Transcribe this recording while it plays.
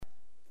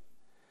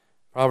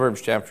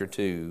Proverbs chapter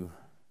 2.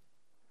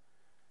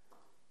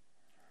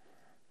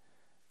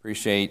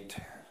 Appreciate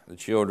the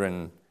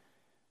children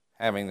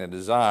having the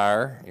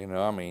desire,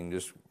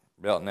 just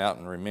belting out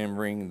and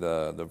remembering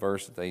the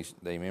verse that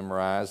they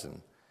memorize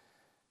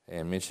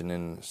and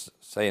mentioning,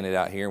 saying it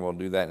out here. We'll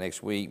do that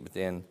next week. But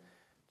then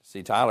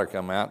see Tyler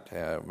come out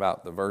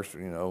about the verse,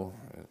 talking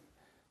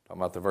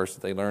about the verse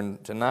that they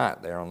learned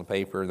tonight there on the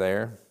paper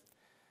there.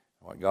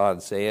 What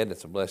God said,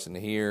 it's a blessing to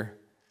hear.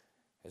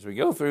 As we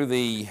go through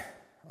the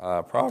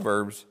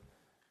Proverbs,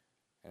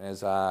 and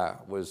as I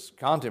was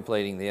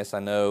contemplating this, I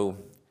know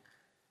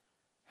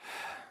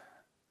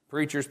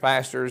preachers,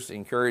 pastors,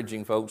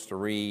 encouraging folks to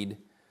read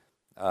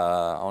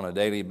on a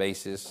daily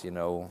basis,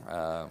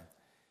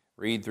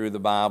 read through the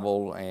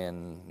Bible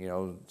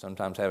and,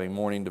 sometimes having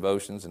morning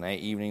devotions and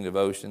evening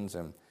devotions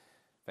and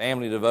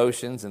family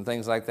devotions and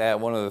things like that.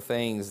 One of the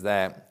things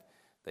that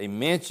they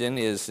mention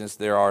is, since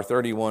there are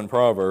 31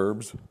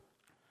 Proverbs,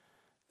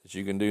 that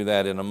you can do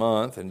that in a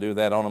month and do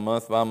that on a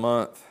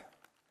month-by-month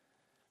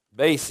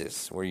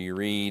basis, where you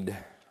read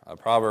a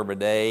proverb a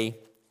day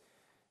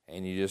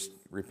and you just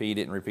repeat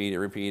it and repeat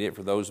it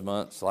for those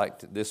months, like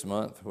this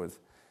month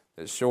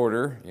it's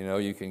shorter.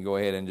 You can go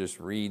ahead and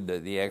just read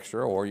the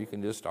extra, or you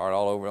can just start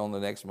all over on the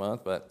next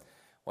month. But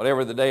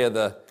whatever the day of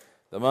the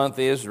month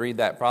is, read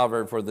that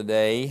proverb for the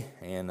day,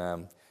 and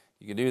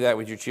you can do that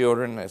with your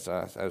children. As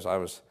I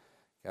was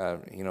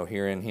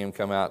hearing him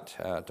come out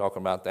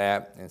talking about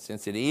that. And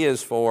since it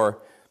is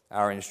for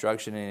our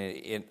instruction, and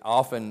it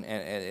often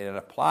it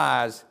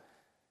applies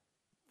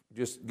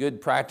just good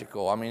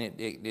practical. I mean,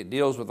 it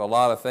deals with a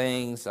lot of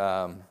things,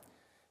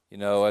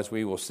 as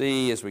we will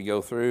see as we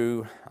go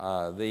through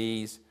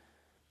these.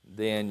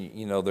 Then,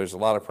 there's a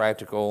lot of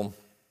practical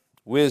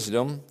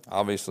wisdom,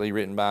 obviously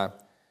written by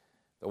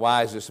the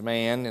wisest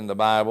man in the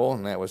Bible,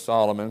 and that was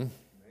Solomon.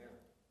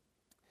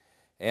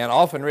 And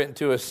often written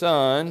to a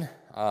son,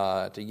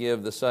 to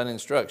give the son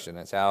instruction.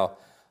 That's how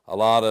a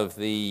lot of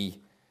the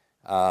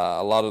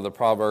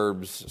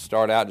Proverbs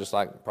start out, just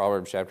like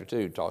Proverbs chapter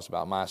 2 talks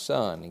about my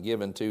son and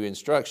given to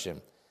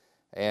instruction.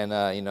 And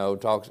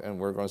talks, and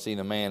we're going to see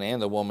the man and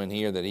the woman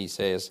here that he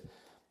says,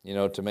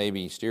 to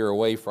maybe steer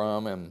away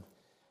from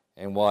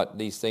and what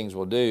these things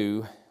will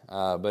do.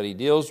 But he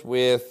deals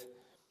with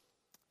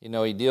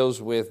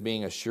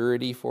being a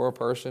surety for a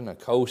person, a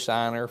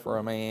co-signer for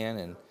a man,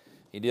 and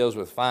he deals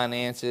with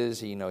finances.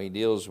 He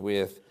deals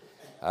with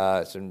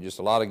just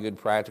a lot of good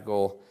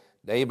practical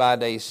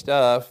day-by-day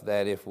stuff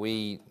that if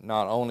we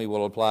not only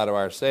will apply to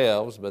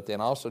ourselves, but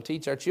then also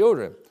teach our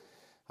children.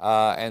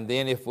 And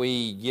then if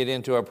we get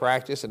into a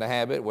practice and a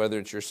habit, whether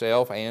it's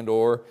yourself and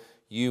or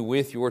you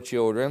with your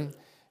children,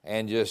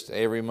 and just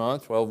every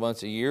month, 12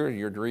 months a year,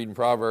 you're reading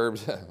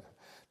Proverbs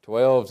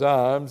 12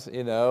 times,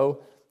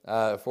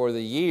 for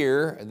the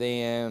year,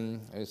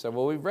 then we say,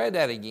 well, we've read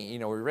that again.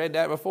 We read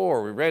that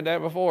before.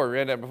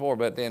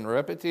 But then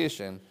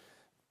repetition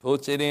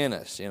puts it in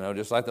us,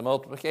 just like the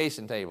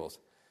multiplication tables,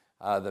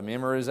 the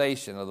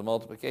memorization of the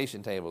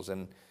multiplication tables,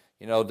 and,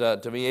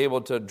 to be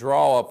able to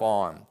draw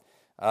upon.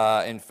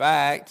 In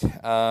fact,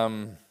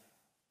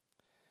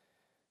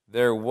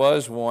 there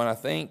was one, I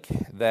think,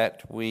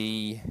 that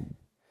we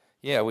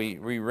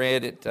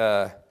read it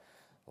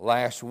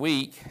last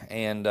week,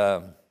 and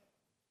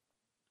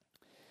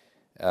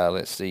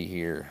let's see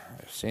here.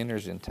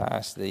 Sinners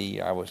entice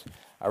thee. I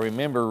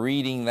remember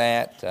reading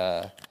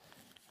that.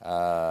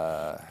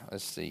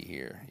 Let's see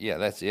here. Yeah,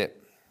 that's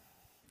it.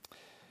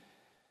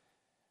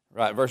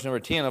 Right, verse number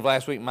 10 of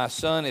last week. My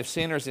son, if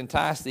sinners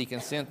entice thee,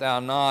 consent thou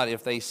not.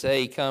 If they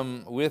say,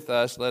 come with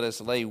us, let us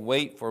lay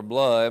wait for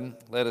blood.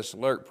 Let us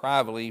lurk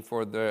privately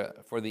for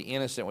the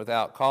innocent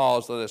without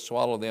cause. Let us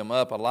swallow them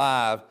up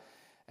alive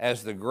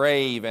as the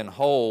grave, and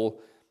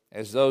whole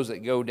as those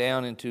that go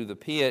down into the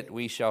pit.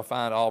 We shall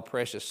find all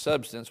precious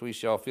substance. We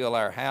shall fill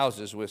our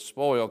houses with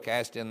spoil.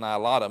 Cast in thy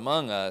lot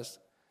among us.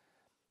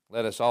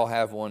 Let us all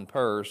have one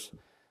purse.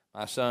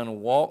 My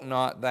son, walk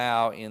not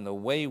thou in the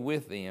way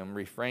with them.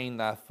 Refrain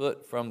thy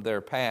foot from their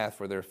path,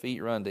 for their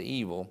feet run to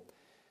evil,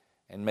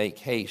 and make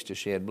haste to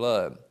shed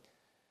blood.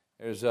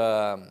 There's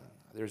a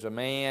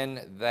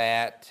man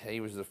that he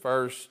was the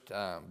first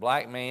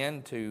black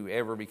man to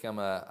ever become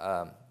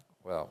an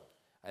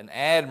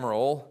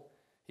admiral.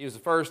 He was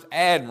the first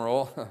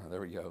admiral,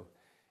 there we go,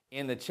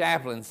 in the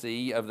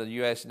chaplaincy of the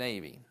U.S.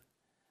 Navy.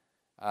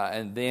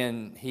 And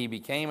then he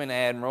became an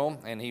admiral,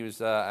 and he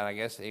was, and I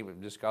guess he was,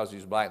 just because he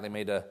was black, they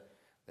made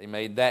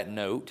that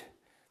note.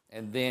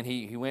 And then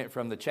he went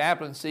from the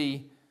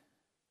chaplaincy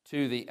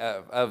to the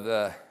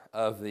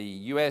of the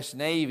U.S.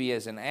 Navy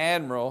as an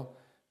admiral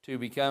to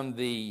become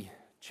the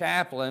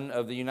chaplain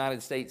of the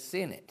United States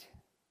Senate.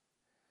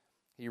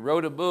 He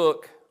wrote a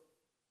book,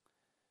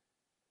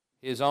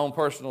 his own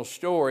personal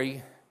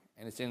story,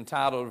 and it's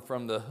entitled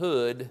 "From the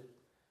Hood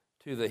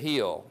to the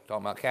Hill,"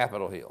 talking about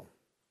Capitol Hill.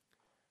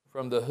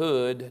 From the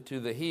hood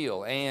to the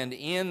hill. And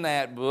in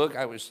that book,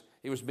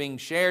 it was being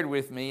shared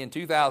with me in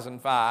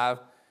 2005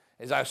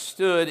 as I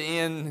stood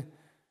in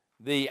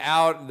the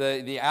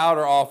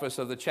outer office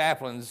of the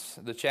chaplains,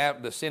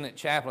 the Senate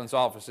chaplains'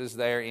 offices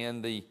there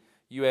in the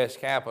U.S.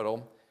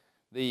 Capitol,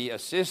 the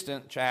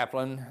assistant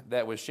chaplain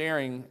that was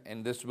sharing,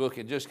 and this book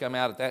had just come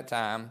out at that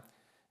time,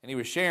 and he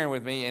was sharing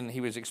with me, and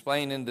he was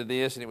explaining to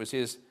this, and it was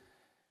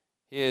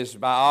his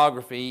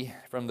biography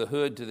from the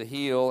hood to the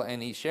hill,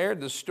 and he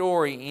shared the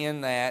story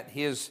in that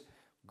his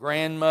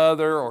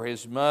grandmother or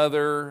his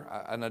mother,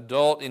 an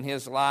adult in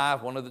his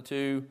life, one of the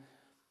two,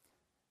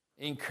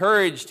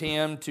 encouraged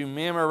him to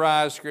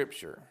memorize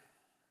Scripture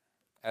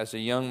as a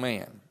young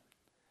man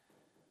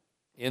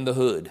in the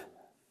hood.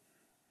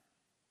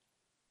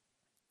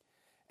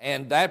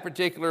 And that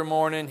particular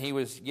morning, he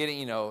was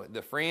getting,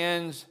 the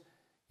friends,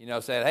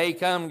 said, hey,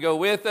 come go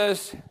with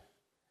us.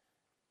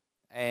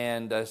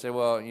 And I said,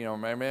 well,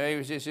 maybe it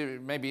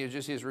was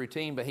just his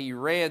routine, but he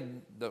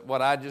read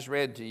what I just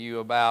read to you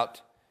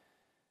about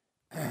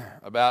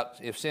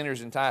if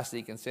sinners entice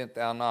thee, consent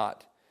thou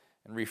not,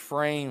 and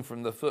refrain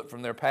from the foot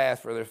from their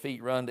path, for their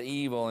feet run to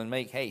evil, and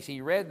make haste.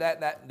 He read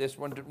this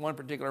one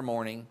particular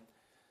morning,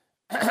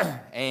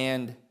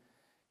 and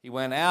he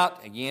went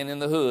out again in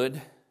the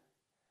hood,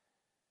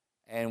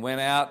 and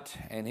went out,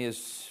 and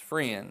his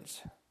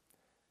friends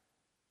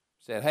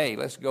said, hey,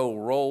 let's go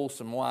roll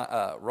some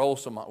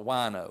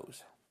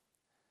winos.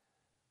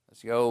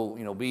 Let's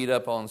go, beat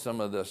up on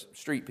some of the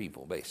street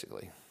people,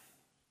 basically.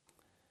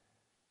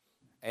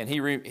 And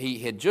he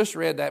had just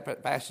read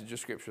that passage of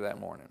Scripture that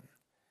morning.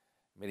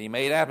 But he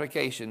made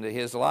application to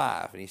his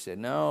life. And he said,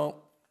 no,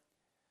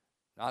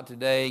 not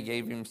today.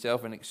 Gave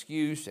himself an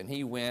excuse, and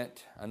he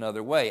went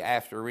another way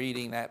after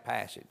reading that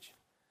passage.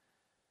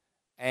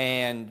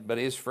 But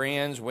his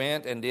friends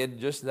went and did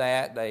just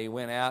that. They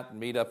went out and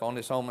beat up on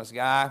this homeless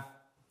guy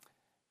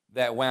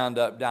that wound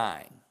up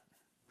dying.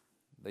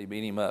 They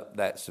beat him up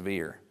that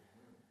severe.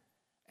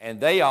 And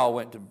they all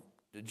went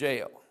to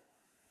jail.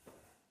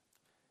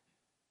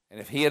 And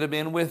if he had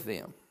been with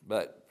them,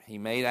 but he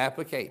made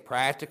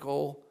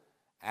practical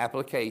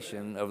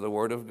application of the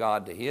Word of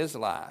God to his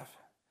life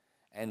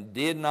and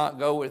did not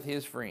go with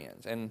his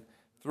friends. And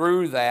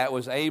through that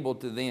was able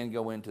to then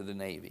go into the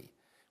Navy.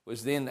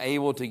 Was then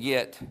able to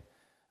get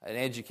an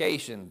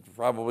education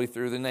probably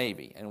through the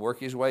Navy and work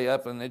his way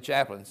up in the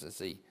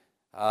chaplaincy.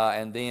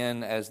 And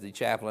then as the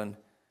chaplain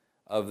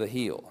of the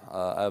Hill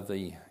of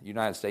the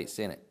United States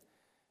Senate.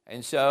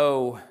 And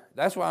so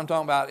that's what I'm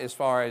talking about as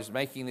far as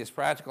making this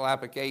practical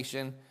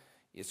application.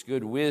 It's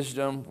good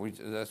wisdom.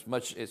 It's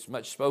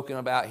much spoken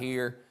about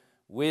here.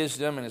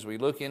 Wisdom, and as we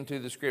look into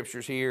the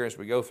Scriptures here, as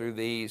we go through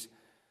these,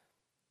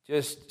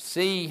 just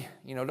see,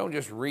 don't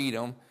just read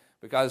them,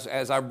 because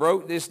as I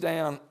broke this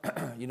down,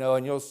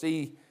 and you'll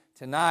see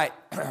tonight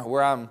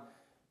how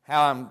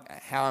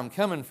I'm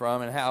coming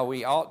from, and how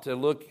we ought to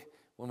look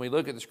when we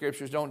look at the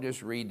Scriptures. Don't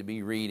just read to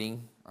be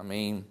reading. I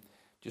mean,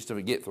 just to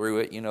get through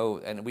it,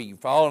 and we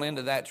fall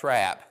into that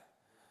trap.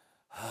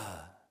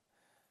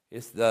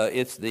 It's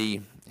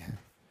the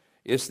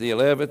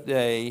 11th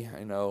day,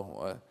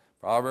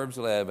 Proverbs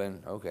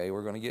 11. Okay,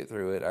 we're going to get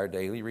through it, our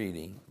daily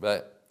reading.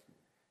 But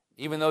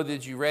even though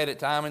that you read it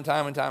time and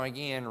time and time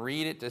again,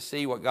 read it to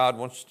see what God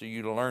wants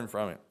you to learn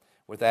from it.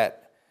 With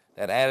that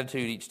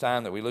attitude each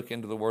time that we look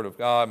into the Word of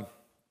God,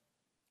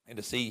 and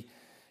to see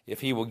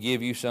if He will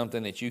give you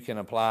something that you can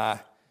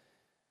apply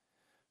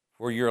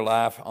for your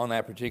life on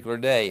that particular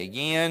day.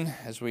 Again,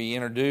 as we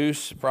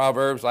introduce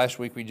Proverbs, last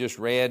week we just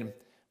read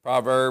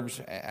Proverbs.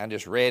 I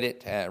just read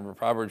it,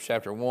 Proverbs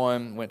chapter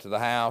 1, went to the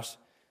house.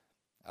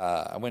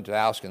 I went to the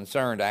house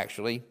concerned,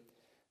 actually.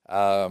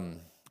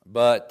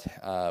 But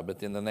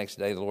then the next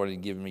day the Lord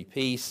had given me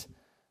peace,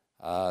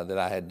 that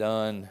I had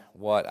done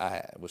what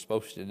I was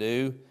supposed to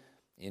do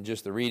in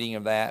just the reading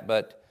of that.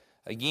 But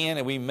again,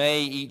 and we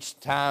may each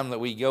time that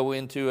we go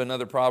into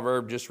another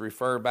proverb just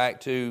refer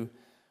back to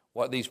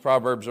what these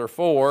proverbs are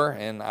for,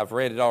 and I've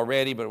read it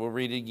already, but we'll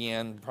read it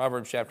again.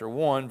 Proverbs chapter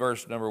 1,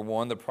 verse number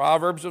 1, the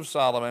Proverbs of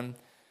Solomon,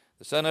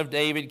 the son of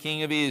David,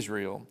 king of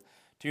Israel,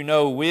 to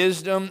know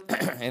wisdom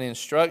and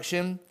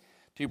instruction,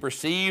 to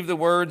perceive the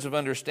words of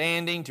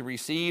understanding, to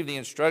receive the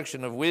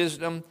instruction of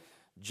wisdom,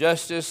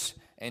 justice,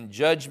 and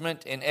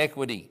judgment and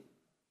equity,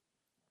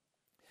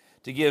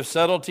 to give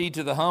subtlety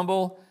to the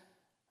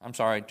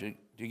to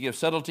give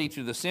subtlety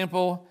to the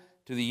simple,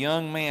 to the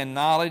young man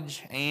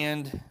knowledge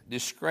and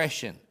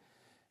discretion.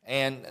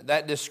 And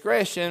that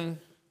discretion,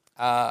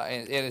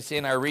 and it's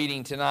in our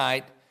reading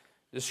tonight,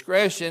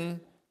 discretion,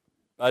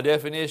 by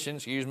definition,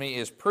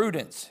 is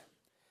prudence.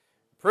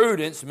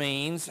 Prudence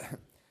means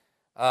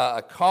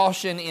a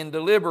caution in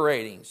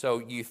deliberating. So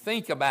you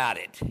think about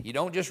it. You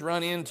don't just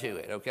run into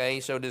it,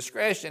 okay? So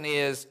discretion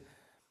is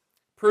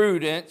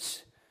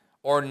prudence,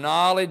 or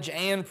knowledge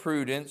and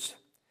prudence,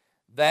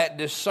 that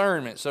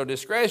discernment. So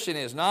discretion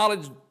is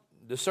knowledge,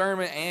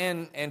 discernment,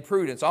 and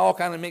prudence, all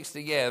kind of mixed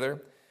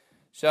together.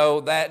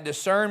 So that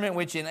discernment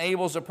which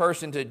enables a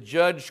person to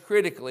judge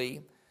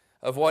critically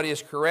of what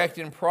is correct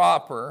and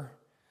proper,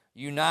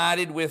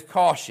 united with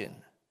caution.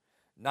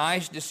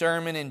 Nice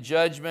discernment and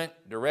judgment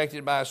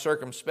directed by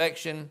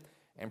circumspection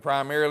and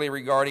primarily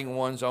regarding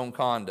one's own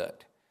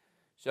conduct.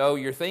 So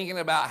you're thinking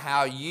about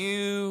how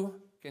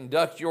you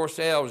conduct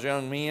yourselves,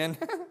 young men.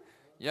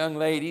 young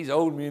ladies,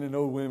 old men and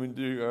old women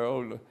too, or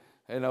old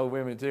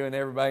women too, and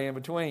everybody in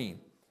between.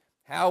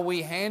 How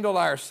we handle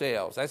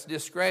ourselves, that's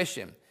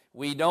discretion.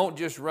 We don't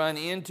just run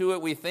into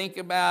it. We think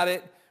about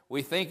it.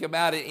 We think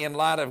about it in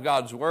light of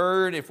God's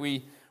Word. If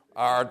we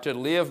are to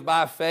live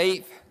by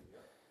faith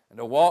and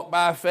to walk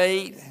by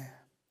faith,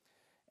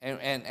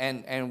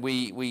 and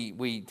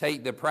we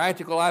take the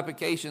practical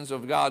applications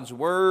of God's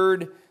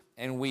Word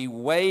and we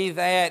weigh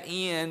that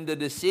in the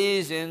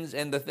decisions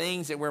and the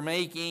things that we're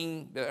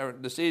making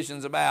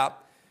decisions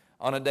about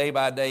on a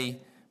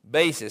day-by-day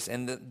basis.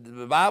 And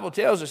the Bible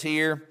tells us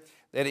here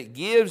that it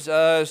gives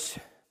us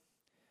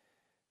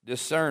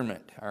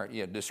discernment, or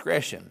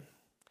discretion.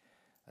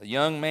 A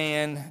young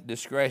man,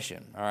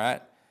 discretion, all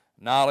right?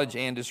 Knowledge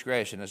and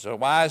discretion. And so a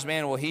wise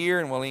man will hear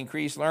and will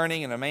increase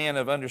learning, and a man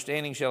of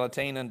understanding shall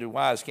attain unto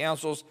wise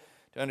counsels,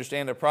 to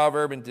understand a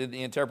proverb and to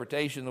the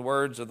interpretation of the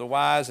words of the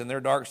wise and their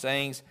dark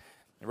sayings.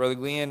 And Brother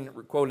Glenn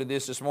quoted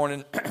this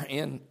morning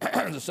in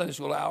the Sunday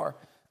school hour,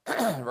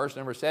 verse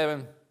number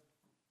 7.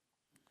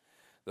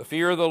 The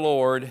fear of the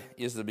Lord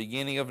is the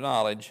beginning of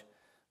knowledge,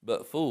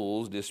 but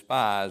fools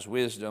despise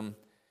wisdom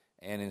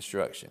and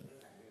instruction.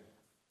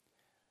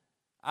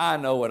 I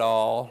know it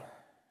all.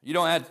 You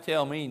don't have to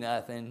tell me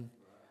nothing.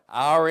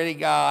 I already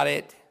got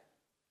it.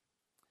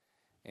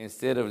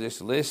 Instead of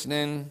just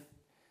listening,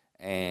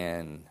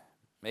 and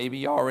maybe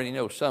you already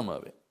know some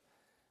of it,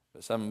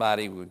 but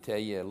somebody would tell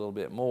you a little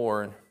bit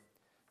more,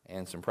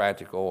 and some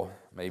practical,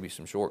 maybe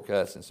some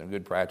shortcuts and some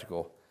good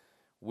practical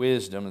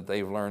wisdom that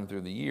they've learned through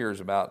the years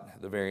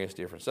about the various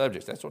different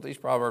subjects. That's what these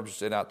Proverbs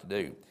set out to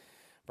do.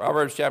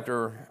 Proverbs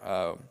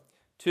chapter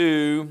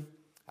 2,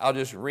 I'll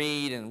just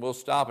read, and we'll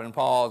stop and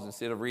pause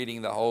instead of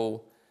reading the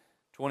whole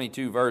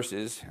 22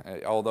 verses,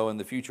 although in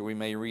the future we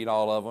may read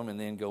all of them and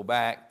then go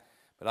back.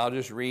 But I'll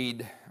just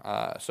read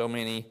so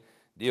many,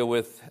 deal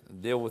with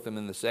them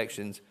in the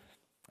sections,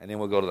 and then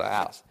we'll go to the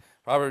house.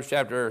 Proverbs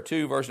chapter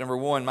 2, verse number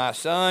 1, my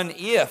son,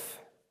 if,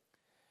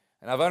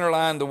 and I've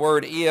underlined the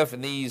word if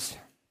in these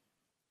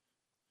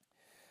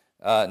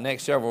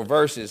next several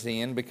verses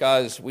then,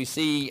 because we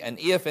see an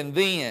if and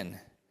then,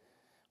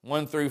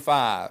 1 through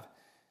 5.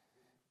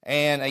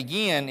 And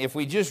again, if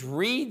we just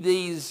read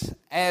these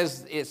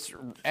as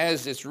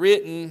it's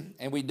written,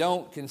 and we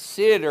don't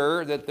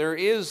consider that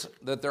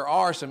there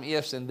are some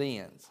ifs and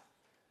thens.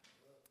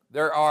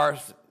 There are,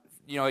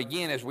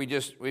 again, if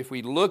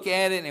we look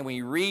at it and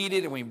we read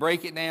it and we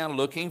break it down,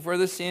 looking for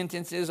the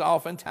sentences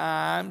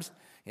oftentimes,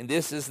 and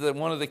this is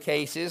one of the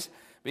cases,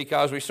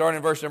 because we start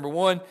in verse number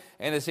 1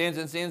 and the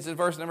sentence ends in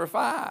verse number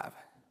 5.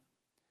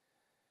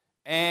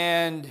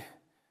 And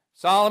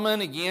Solomon,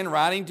 again,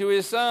 writing to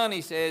his son,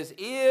 he says,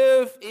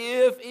 if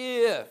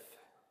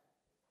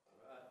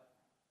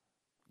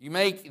you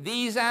make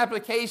these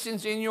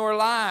applications in your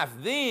life,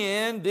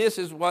 then this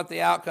is what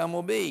the outcome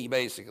will be,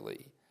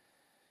 basically.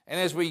 And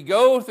as we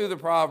go through the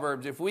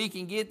Proverbs, if we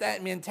can get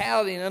that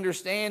mentality and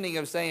understanding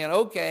of saying,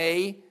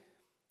 okay,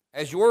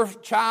 as your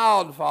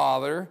child,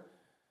 Father,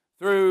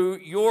 through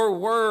your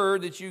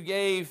word that you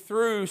gave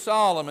through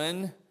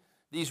Solomon,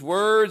 these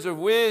words of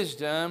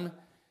wisdom,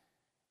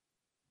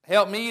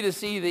 help me to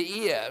see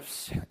the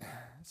ifs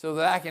so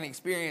that I can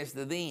experience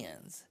the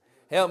thens.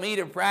 Help me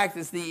to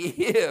practice the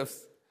ifs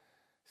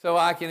so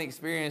I can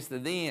experience the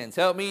thens.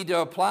 Help me to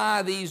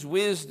apply this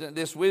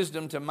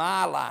wisdom to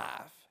my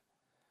life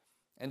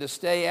and to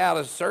stay out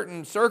of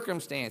certain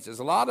circumstances.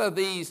 A lot of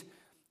these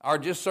are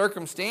just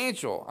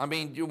circumstantial. I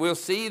mean, we'll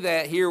see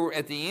that here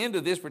at the end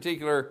of this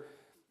particular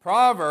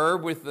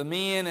proverb with the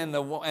men and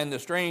the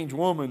strange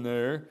woman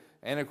there.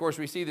 And of course,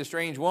 we see the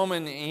strange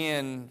woman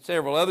in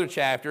several other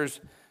chapters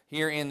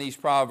here in these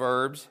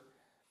Proverbs.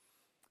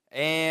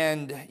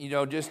 And,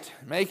 just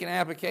make an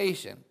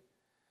application.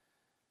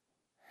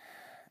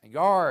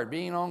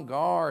 Being on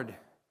guard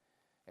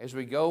as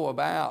we go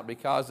about,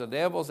 because the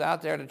devil's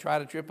out there to try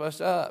to trip us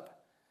up.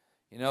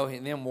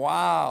 Them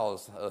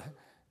wiles,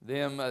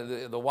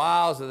 the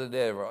wiles of the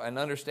devil, and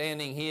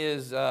understanding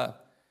his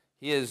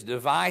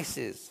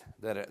devices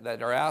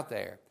that are out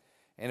there.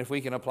 And if we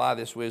can apply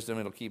this wisdom,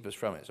 it'll keep us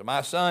from it. So,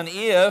 my son,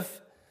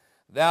 if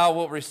thou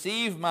wilt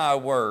receive my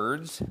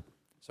words,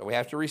 so we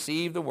have to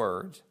receive the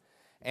words,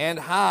 and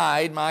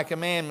hide my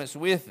commandments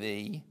with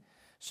thee,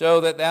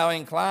 so that thou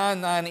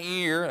incline thine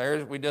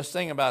ear, we just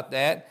sing about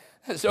that,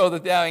 so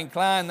that thou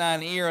incline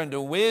thine ear unto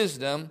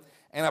wisdom,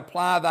 and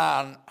apply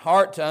thine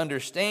heart to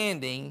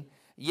understanding,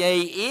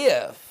 yea,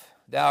 if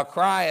thou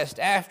criest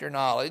after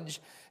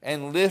knowledge,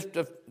 and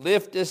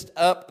liftest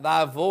up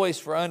thy voice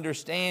for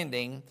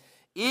understanding,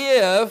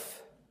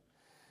 if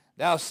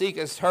thou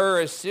seekest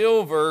her as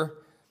silver,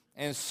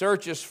 and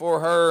searchest for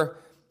her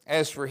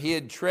as for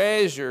hid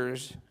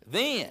treasures,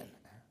 then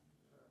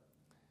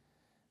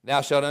thou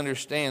shalt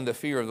understand the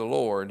fear of the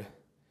Lord,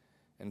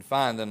 and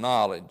find the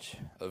knowledge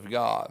of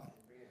God.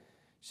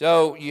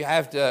 So you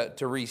have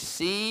to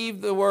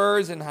receive the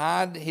words and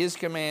hide his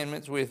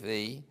commandments with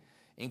thee.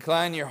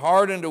 Incline your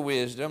heart unto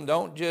wisdom.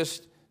 Don't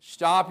just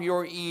stop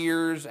your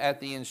ears at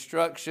the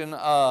instruction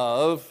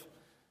of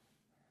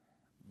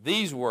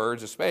these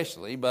words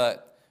especially,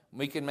 but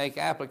we can make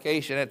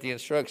application at the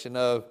instruction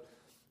of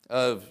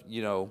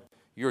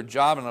your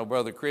job. I know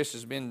Brother Chris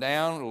has been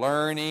down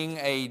learning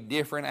a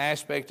different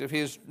aspect of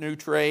his new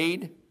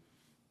trade,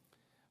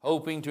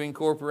 hoping to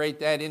incorporate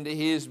that into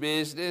his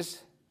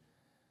business.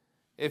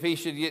 If he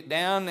should get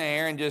down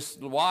there and just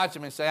watch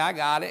him and say, I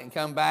got it, and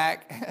come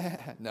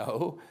back,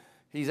 no.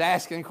 He's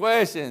asking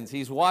questions.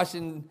 He's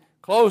watching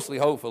closely,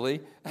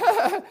 hopefully.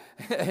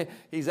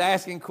 He's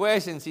asking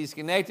questions. He's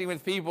connecting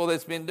with people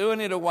that's been doing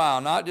it a while,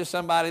 not just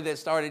somebody that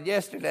started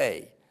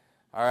yesterday.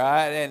 All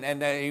right,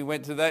 and he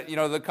went to that, he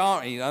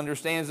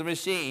understands the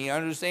machine. He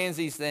understands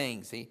these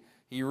things. He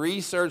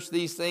researched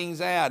these things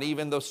out,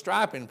 even the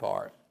striping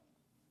part.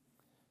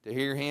 To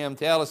hear him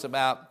tell us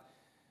about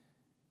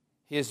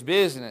his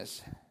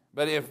business.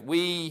 But if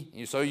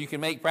so you can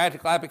make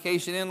practical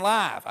application in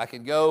life. I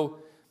could go,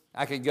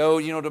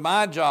 to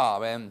my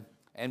job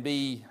and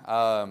be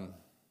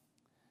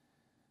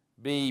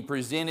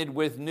presented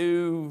with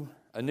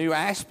a new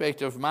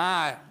aspect of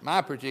my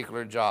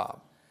particular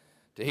job.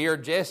 To hear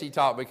Jesse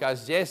talk,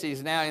 because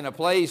Jesse's now in a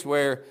place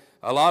where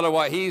a lot of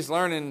what he's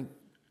learning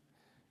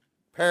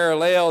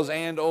parallels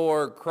and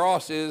or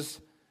crosses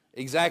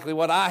exactly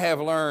what I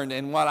have learned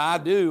and what I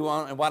do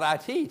and what I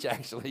teach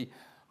actually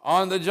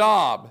on the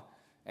job.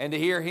 And to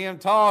hear him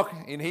talk,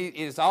 and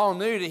it's all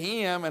new to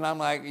him, and I'm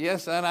like,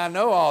 yes, son, I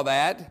know all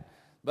that.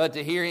 But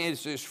to hear him,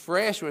 it's just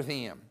fresh with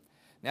him.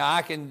 Now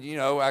I can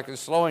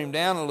slow him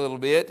down a little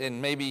bit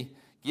and maybe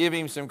give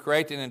him some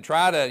correcting and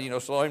try to,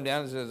 slow him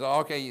down and says,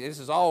 okay, this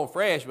is all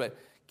fresh, but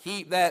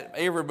keep that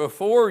ever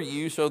before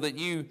you so that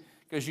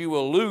because you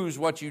will lose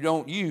what you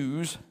don't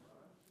use.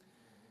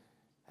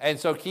 And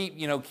so keep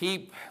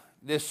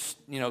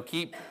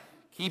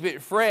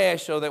it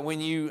fresh so that when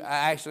you are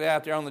actually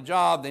out there on the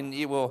job, then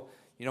it will,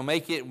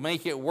 make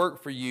it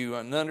work for you.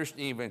 And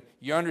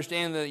you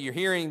understand that you're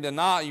hearing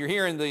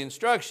the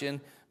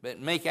instruction,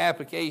 but make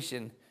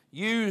application.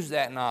 Use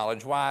that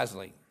knowledge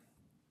wisely.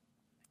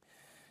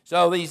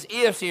 So these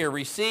ifs here,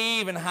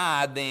 receive and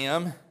hide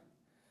them.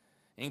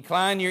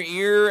 Incline your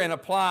ear and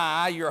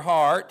apply your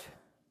heart.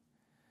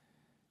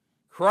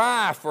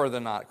 Cry after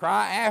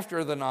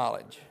the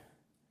knowledge.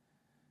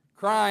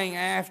 Crying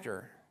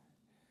after.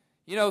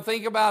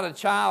 Think about a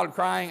child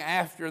crying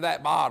after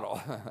that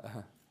bottle.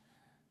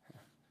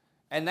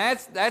 And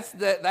that's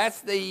the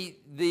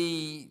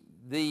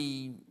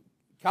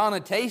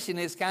connotation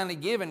it's kind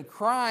of given,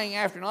 crying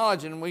after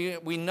knowledge. And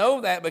we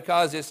know that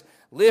because it's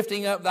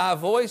lifting up thy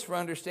voice for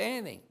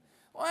understanding.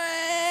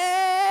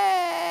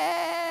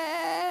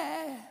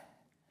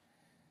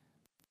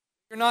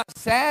 You're not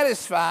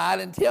satisfied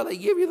until they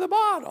give you the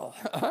bottle.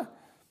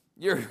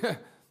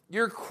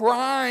 You're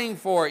crying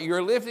for it.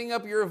 You're lifting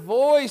up your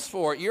voice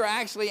for it. You're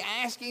actually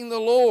asking the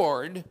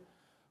Lord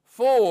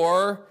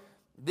for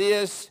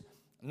this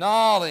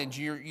knowledge.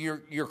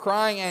 You're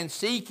crying and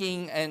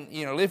seeking and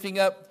lifting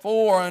up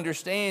for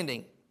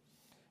understanding.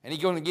 And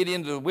he's going to get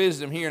into the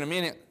wisdom here in a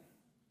minute.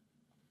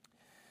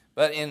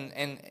 But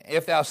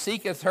if thou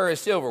seekest her as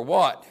silver,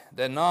 what?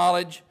 The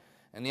knowledge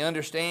and the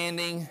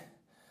understanding,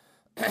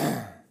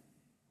 and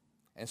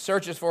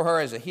searchest for her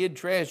as a hid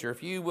treasure.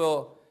 If you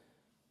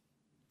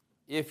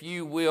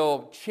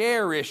will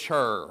cherish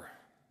her,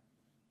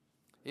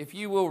 if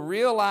you will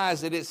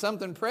realize that it's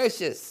something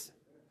precious,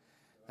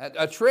 that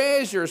a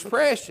treasure is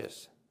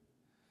precious,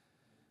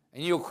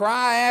 and you'll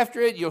cry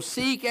after it, you'll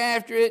seek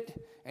after it,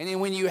 and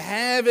then when you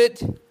have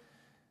it,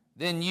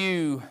 then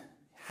you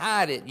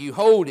hide it, you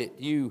hold it,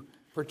 you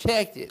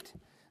protect it.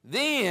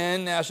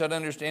 Then thou shalt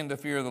understand the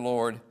fear of the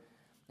Lord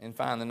and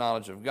find the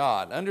knowledge of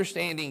God.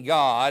 Understanding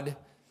God,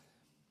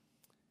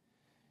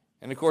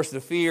 and of course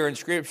the fear in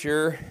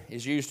Scripture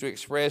is used to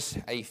express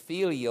a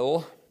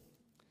filial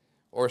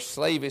or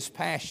slavish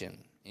passion.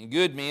 In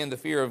good men, the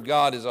fear of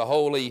God is a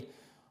holy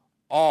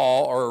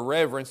awe or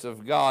reverence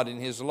of God and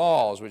His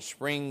laws, which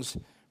springs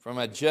from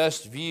a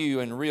just view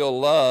and real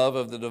love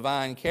of the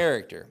divine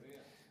character,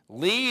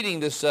 leading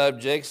the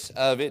subjects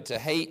of it to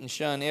hate and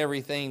shun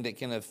everything that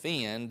can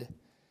offend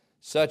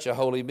such a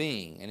holy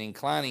being, and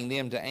inclining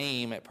them to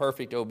aim at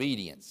perfect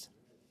obedience.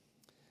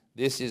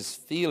 This is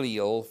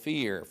filial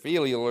fear.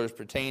 Filial is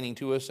pertaining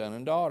to a son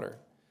and daughter.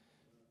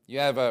 You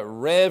have a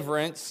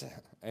reverence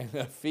and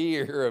a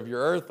fear of your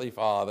earthly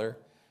father.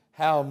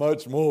 How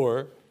much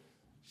more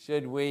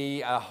should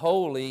we a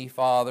holy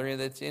Father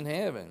that's in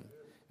heaven?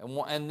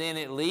 And then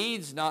it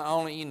leads not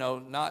only,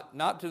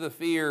 not to the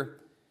fear.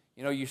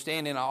 You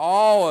stand in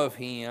awe of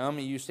Him,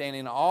 you stand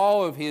in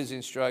awe of His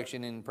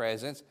instruction and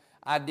presence.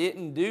 I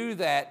didn't do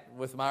that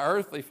with my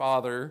earthly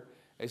father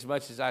as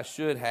much as I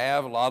should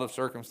have, a lot of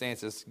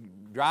circumstances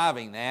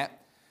driving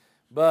that.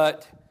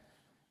 But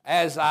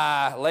as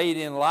I late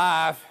in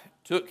life,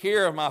 took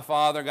care of my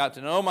father, got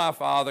to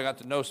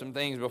know some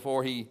things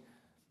before he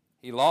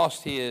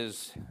lost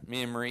his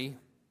memory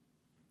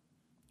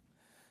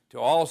to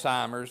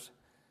Alzheimer's.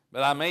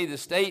 But I made the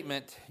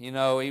statement, he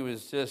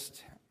was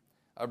just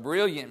a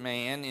brilliant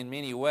man in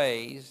many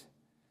ways.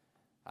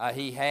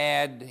 He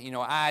had,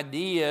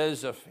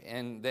 ideas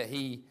and that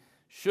he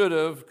should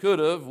have, could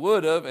have,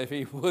 would have. If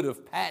he would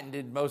have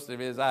patented most of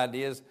his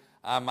ideas,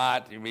 I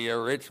might be a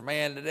rich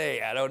man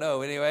today. I don't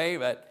know anyway,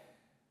 but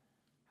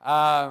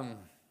I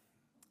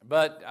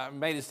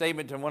made a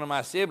statement to one of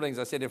my siblings.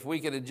 I said, if we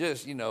could have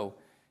just,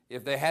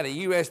 if they had a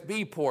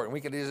USB port and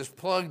we could have just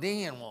plugged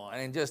in one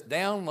and just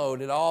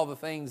downloaded all the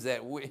things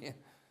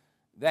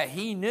that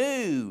he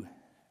knew,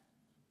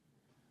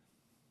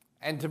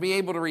 and to be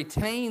able to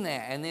retain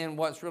that. And then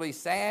what's really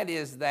sad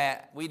is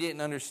that we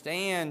didn't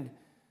understand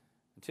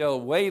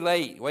until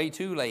way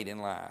too late in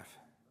life,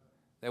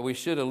 that we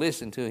should have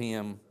listened to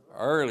him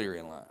earlier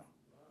in life.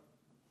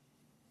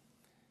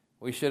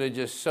 We should have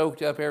just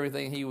soaked up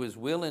everything he was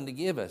willing to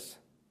give us.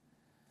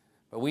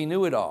 But we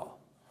knew it all.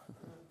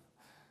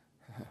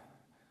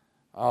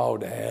 Oh,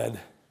 Dad.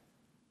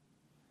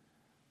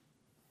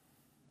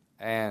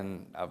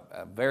 And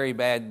a very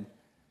bad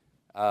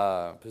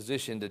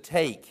position to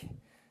take.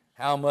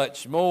 How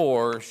much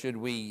more should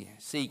we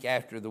seek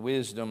after the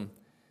wisdom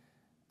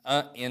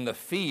in the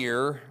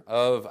fear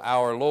of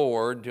our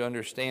Lord, to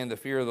understand the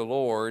fear of the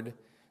Lord,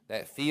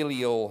 that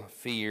filial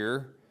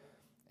fear,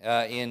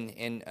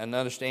 and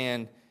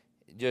understand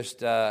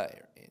just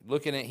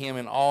looking at him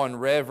in awe and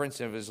reverence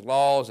of his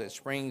laws that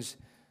springs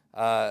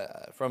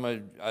from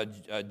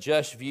a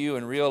just view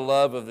and real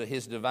love of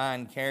his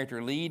divine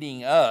character,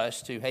 leading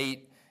us to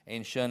hate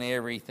and shun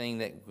everything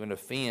that would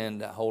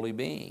offend a holy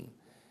being,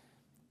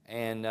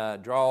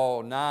 and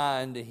draw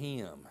nigh unto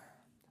him,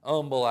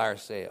 humble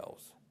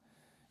ourselves,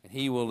 and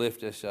he will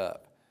lift us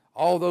up.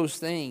 All those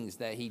things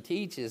that he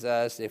teaches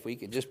us, if we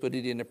could just put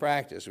it into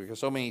practice, because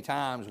so many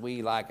times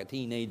we, like a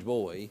teenage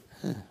boy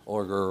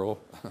or girl,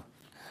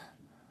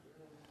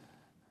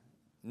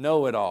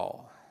 know it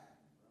all.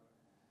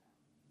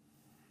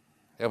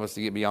 Help us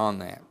to get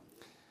beyond that.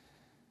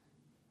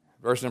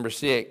 Verse number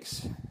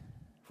 6,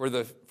 For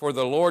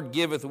the Lord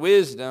giveth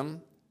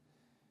wisdom,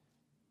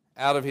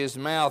 out of his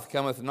mouth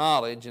cometh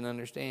knowledge and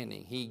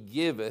understanding. He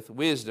giveth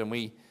wisdom.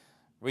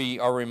 We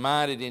are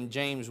reminded in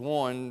James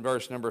 1,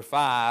 verse number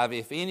 5,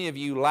 if any of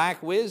you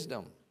lack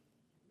wisdom,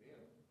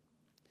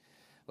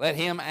 let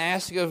him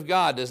ask of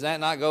God. Does that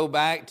not go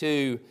back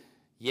to,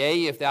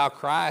 yea, if thou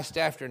criest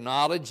after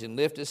knowledge and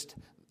liftest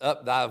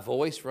up thy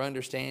voice for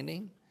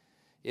understanding?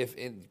 If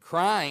in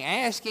crying,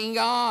 asking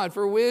God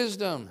for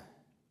wisdom.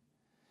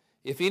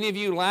 If any of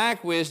you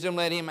lack wisdom,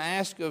 let him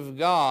ask of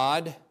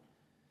God,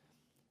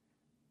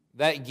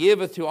 that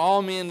giveth to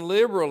all men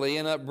liberally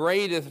and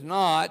upbraideth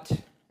not,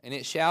 and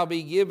it shall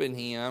be given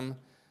him.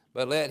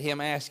 But let him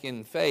ask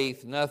in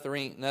faith,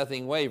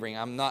 nothing wavering.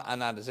 And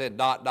I said ...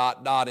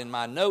 in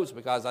my notes,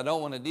 because I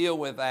don't want to deal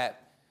with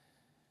that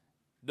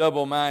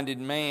double-minded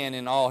man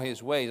in all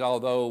his ways,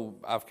 although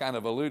I've kind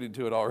of alluded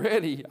to it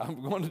already.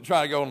 I'm going to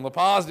try to go on the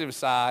positive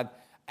side,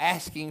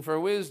 asking for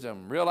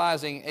wisdom,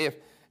 realizing if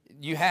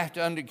you have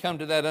to come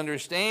to that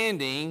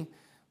understanding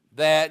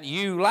that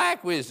you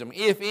lack wisdom.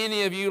 If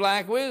any of you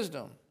lack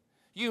wisdom,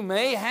 you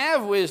may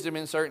have wisdom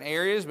in certain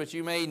areas, but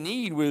you may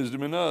need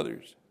wisdom in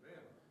others.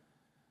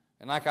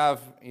 And like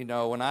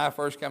when I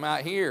first come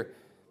out here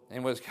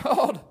and was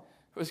called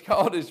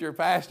as your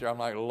pastor, I'm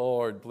like,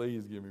 Lord,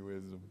 please give me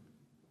wisdom.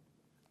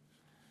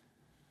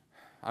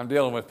 I'm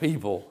dealing with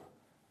people.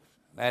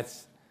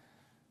 That's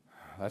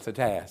a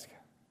task.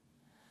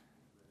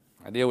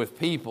 I deal with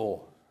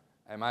people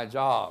at my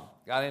job.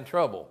 Got in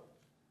trouble.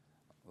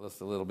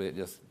 Just a little bit,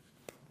 just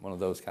one of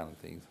those kind of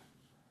things.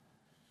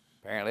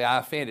 Apparently I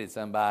offended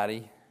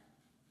somebody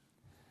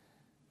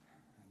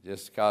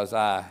just because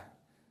I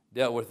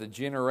dealt with the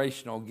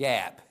generational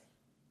gap.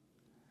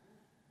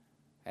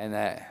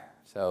 And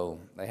so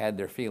they had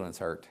their feelings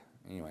hurt.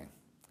 Anyway.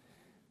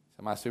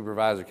 So my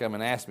supervisor come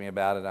and asked me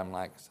about it. I'm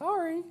like,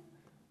 sorry,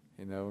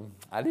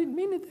 I didn't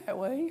mean it that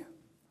way.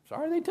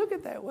 Sorry they took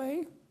it that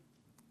way.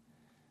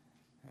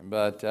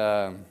 But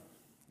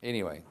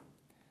anyway,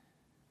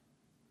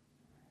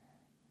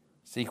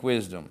 seek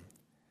wisdom.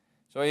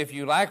 So if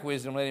you lack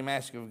wisdom, let him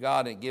ask of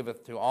God, and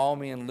giveth to all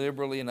men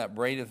liberally, and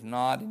upbraideth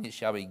not, and it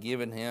shall be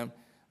given him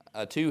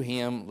to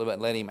him. But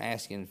let him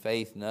ask in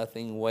faith,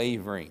 nothing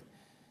wavering.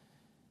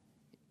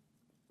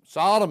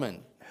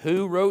 Solomon,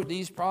 who wrote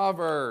these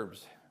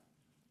Proverbs,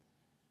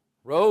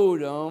 wrote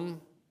them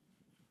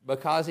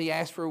because he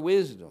asked for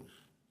wisdom.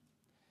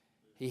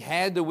 He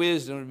had the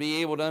wisdom to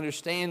be able to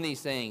understand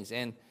these things.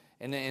 And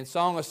in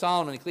Song of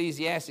Solomon,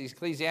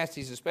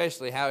 Ecclesiastes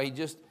especially, how he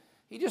just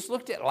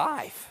looked at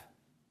life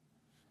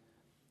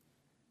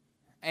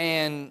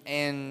and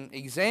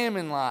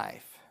examined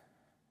life,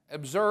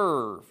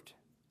 observed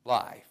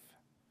life,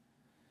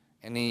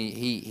 and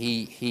he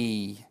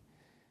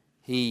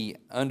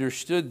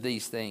understood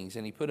these things,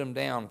 and he put them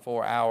down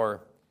for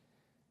our.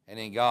 And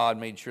then God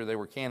made sure they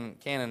were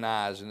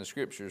canonized in the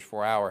Scriptures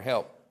for our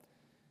help.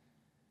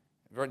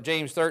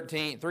 James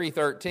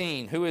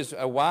 3:13, who is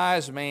a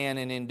wise man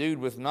and endued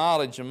with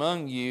knowledge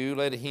among you?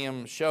 Let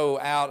him show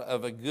out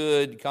of a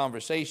good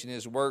conversation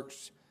his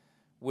works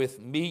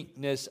with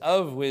meekness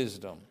of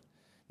wisdom.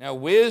 Now,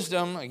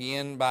 wisdom,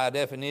 again, by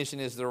definition,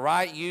 is the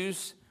right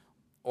use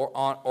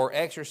or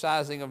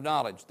exercising of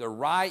knowledge. The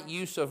right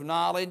use of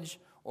knowledge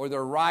or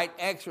the right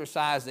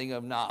exercising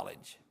of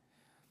knowledge.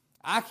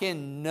 I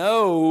can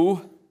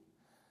know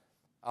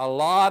a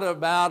lot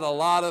about a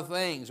lot of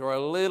things or a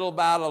little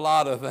about a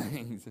lot of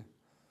things.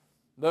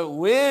 But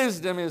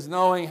wisdom is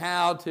knowing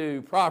how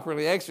to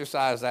properly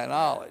exercise that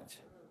knowledge.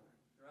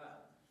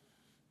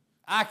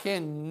 I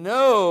can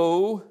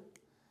know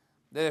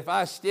that if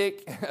I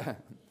stick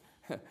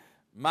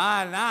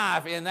my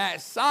knife in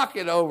that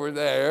socket over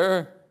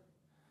there,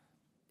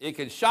 it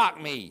could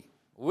shock me.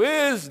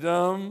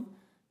 Wisdom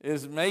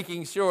is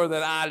making sure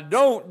that I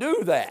don't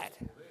do that.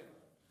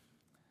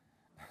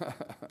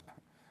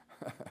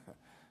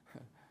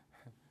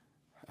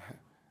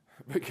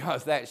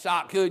 Because that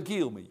shock could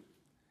kill me.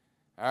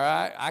 All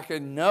right? I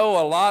could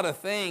know a lot of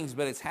things,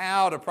 but it's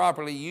how to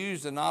properly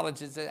use the knowledge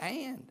that's at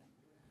hand.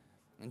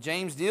 And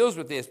James deals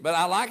with this. But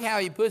I like how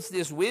he puts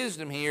this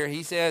wisdom here.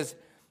 He says,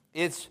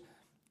 it's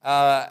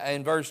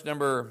in verse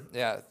number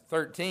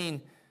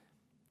 13,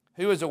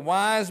 who is a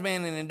wise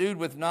man and endued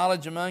with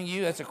knowledge among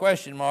you? That's a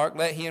question mark.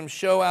 Let him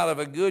show out of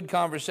a good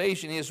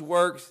conversation his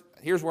works.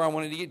 Here's where I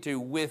wanted to get to.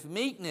 With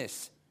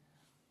meekness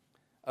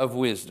of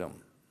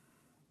wisdom.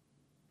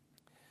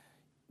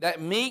 That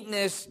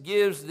meekness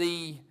gives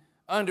the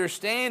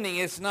understanding.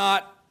 It's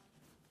not,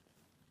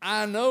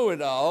 I know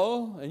it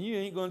all, and you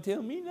ain't going to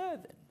tell me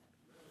nothing.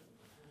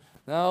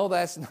 No,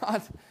 that's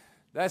not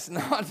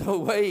the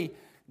way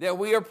that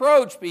we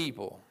approach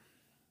people.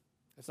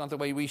 That's not the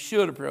way we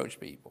should approach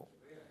people.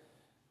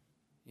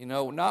 You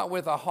know, not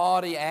with a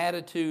haughty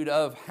attitude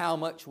of how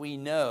much we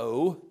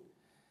know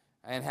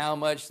and how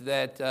much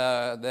that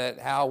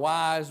how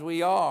wise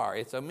we are.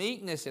 It's a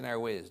meekness in our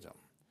wisdom.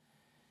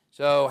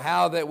 So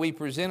how that we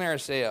present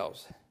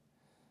ourselves,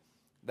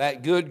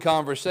 that good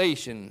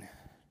conversation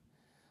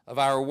of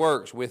our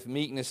works with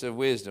meekness of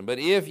wisdom. But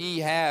if ye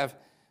have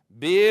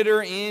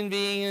bitter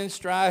envying and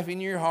strife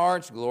in your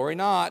hearts, glory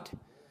not,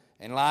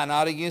 and lie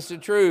not against the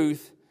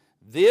truth.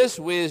 This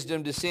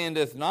wisdom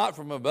descendeth not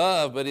from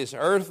above, but is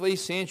earthly,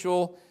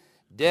 sensual,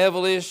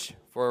 devilish.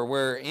 For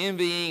where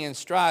envying and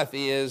strife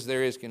is,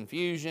 there is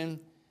confusion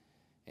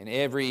and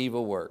every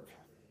evil work.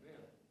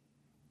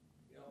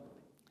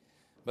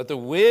 But the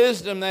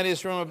wisdom that is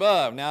from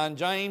above. Now in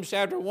James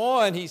chapter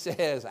 1, he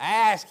says,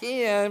 ask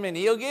him and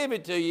he'll give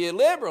it to you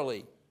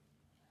liberally.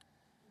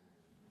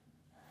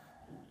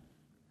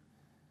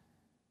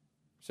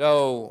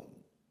 So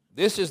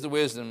this is the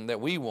wisdom that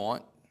we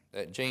want,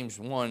 that James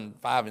 1,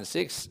 5 and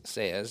 6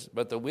 says.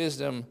 But the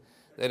wisdom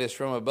that is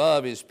from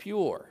above is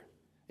pure,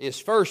 is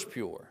first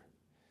pure,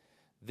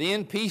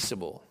 then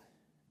peaceable,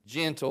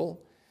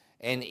 gentle,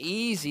 and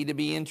easy to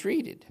be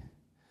entreated,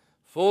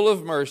 full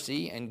of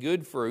mercy and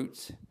good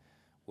fruits,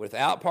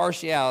 without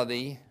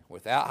partiality,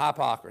 without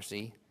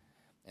hypocrisy,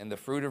 and the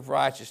fruit of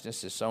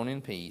righteousness is sown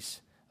in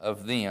peace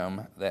of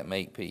them that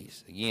make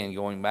peace. Again,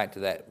 going back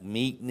to that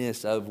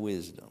meekness of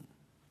wisdom.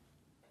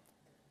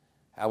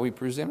 How we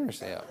present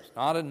ourselves.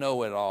 Not a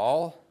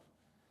know-it-all,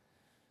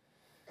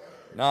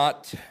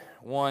 not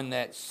one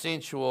that's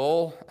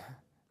sensual,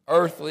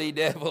 earthly,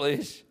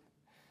 devilish,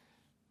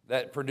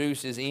 that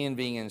produces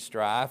envying and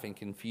strife and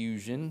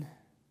confusion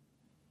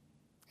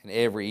and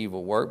every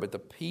evil work, but the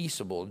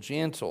peaceable,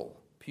 gentle,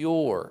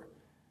 pure,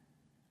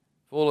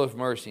 full of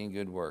mercy and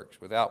good works,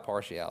 without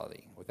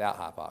partiality,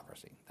 without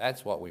hypocrisy.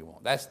 That's what we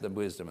want. That's the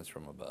wisdom that's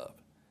from above.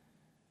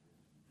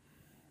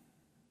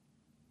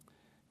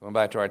 Going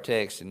back to our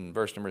text in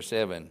verse number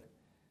 7.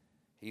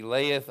 He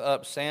layeth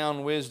up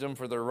sound wisdom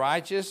for the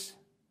righteous.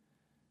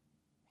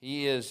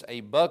 He is a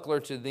buckler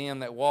to them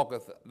that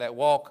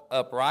walk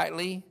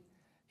uprightly.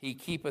 He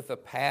keepeth the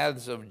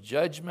paths of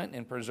judgment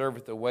and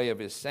preserveth the way of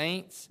his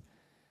saints.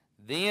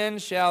 Then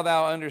shalt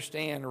thou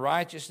understand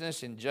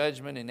righteousness and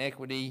judgment and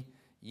equity,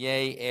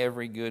 yea,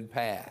 every good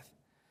path.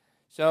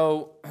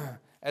 So,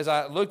 as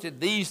I looked at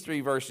these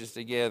three verses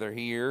together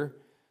here,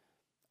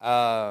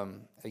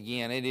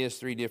 again, it is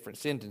three different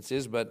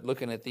sentences, but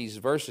looking at these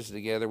verses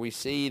together, we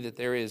see that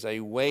there is a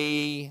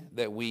way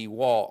that we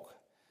walk.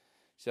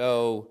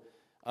 So,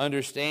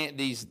 understand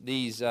these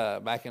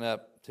backing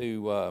up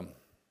to,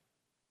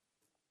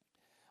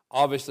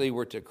 obviously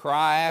we're to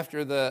cry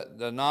after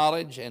the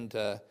knowledge and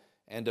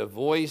to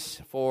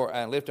voice for,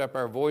 and lift up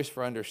our voice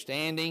for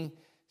understanding,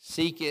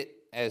 seek it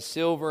as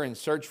silver and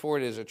search for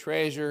it as a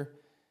treasure.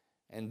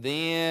 And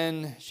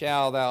then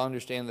shall thou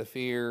understand the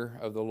fear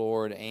of the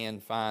Lord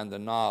and find the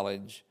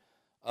knowledge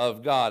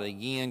of God.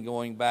 Again,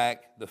 going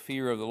back, the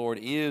fear of the Lord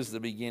is the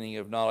beginning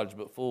of knowledge,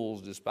 but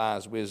fools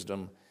despise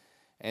wisdom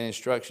and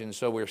instruction.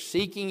 So we're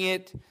seeking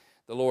it,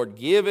 the Lord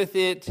giveth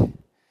it,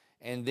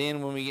 and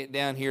then when we get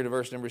down here to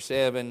verse number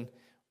 7,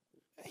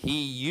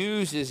 he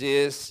uses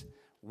this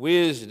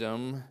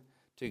wisdom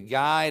to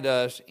guide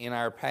us in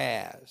our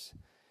paths.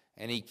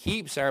 And he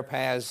keeps our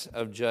paths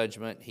of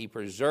judgment. He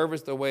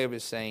preserveth the way of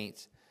his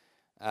saints.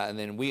 And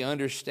then we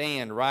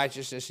understand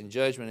righteousness and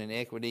judgment and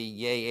equity,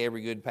 yea,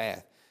 every good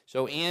path.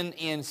 So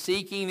in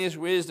seeking this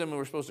wisdom,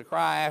 we're supposed to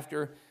cry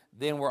after,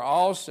 then we're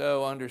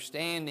also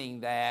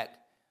understanding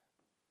that,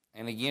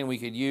 and again, we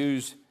could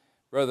use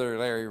Brother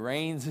Larry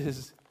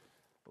Raines's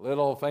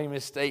little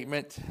famous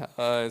statement.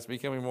 It's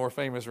becoming more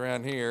famous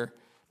around here.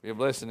 Be a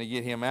blessing to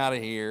get him out of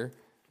here,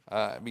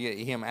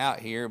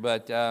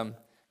 But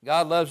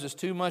God loves us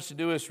too much to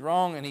do us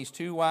wrong, and He's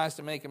too wise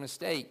to make a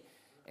mistake.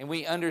 And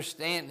we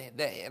understand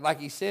that, like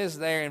He says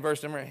there in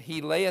verse number,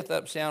 He layeth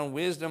up sound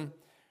wisdom,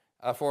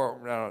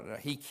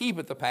 He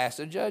keepeth the paths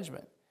of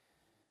judgment.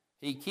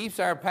 He keeps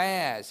our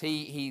paths.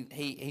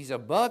 He's a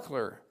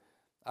buckler.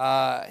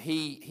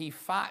 He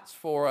fights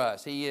for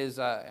us. He is.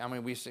 We're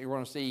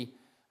going to see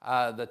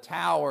the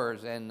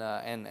towers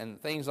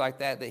and things like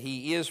that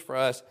He is for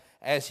us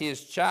as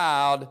His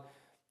child,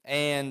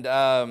 and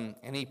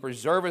He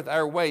preserveth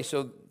our way.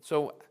 So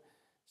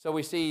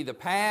we see the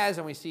paths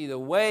and we see the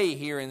way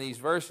here in these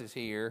verses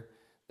here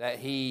that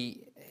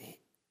He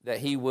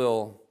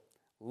will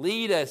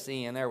lead us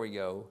in. There we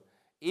go.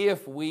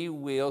 If we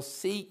will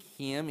seek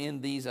Him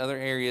in these other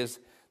areas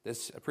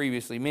that's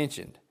previously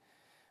mentioned.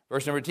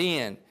 Verse number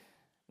 10,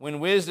 when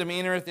wisdom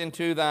entereth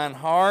into thine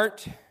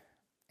heart,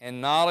 and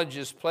knowledge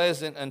is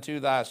pleasant unto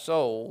thy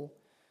soul,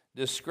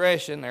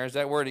 discretion, there's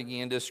that word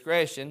again,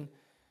 discretion,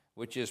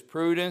 which is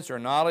prudence or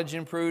knowledge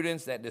and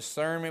prudence, that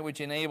discernment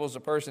which enables a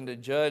person to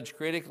judge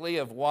critically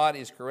of what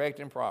is correct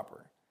and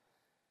proper,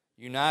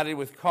 united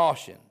with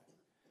caution.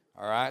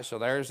 All right, so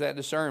there's that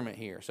discernment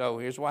here. So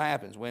here's what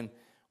happens. When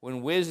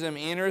wisdom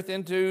entereth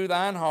into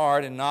thine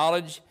heart, and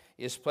knowledge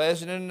is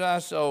pleasant unto thy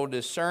soul,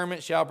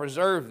 discernment shall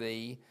preserve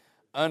thee,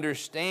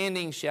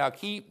 understanding shall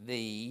keep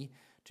thee,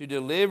 to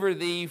deliver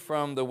thee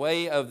from the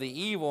way of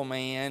the evil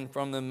man,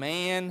 from the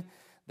man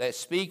that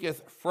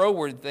speaketh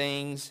froward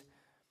things,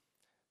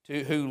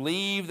 who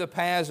leave the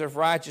paths of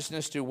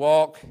righteousness to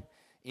walk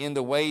in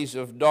the ways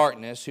of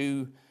darkness,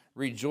 who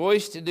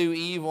rejoice to do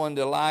evil and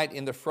delight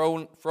in the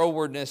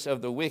frowardness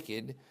of the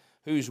wicked,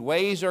 whose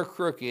ways are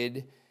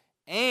crooked,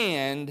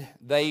 and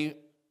they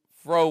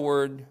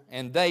froward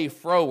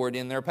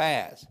in their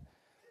paths.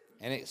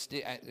 And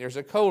there's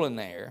a colon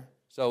there,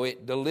 so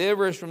it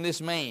delivers from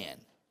this man.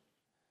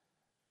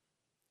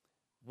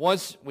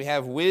 Once we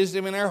have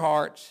wisdom in our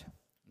hearts,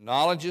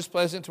 knowledge is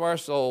pleasant to our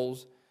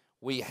souls,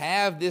 we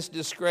have this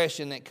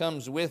discretion that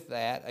comes with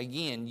that,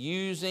 again,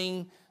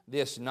 using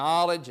this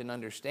knowledge and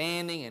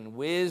understanding and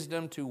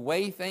wisdom to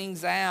weigh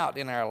things out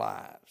in our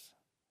lives.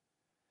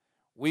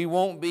 We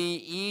won't be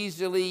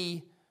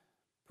easily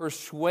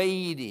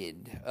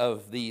persuaded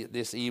of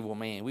this evil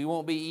man. We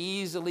won't be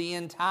easily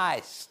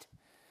enticed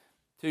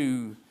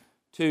to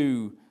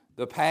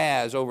the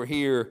paths over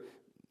here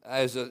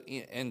as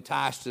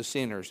enticed to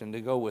sinners and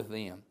to go with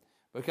them.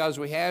 Because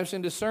we have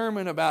some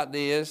discernment about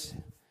this,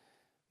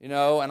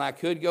 and I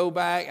could go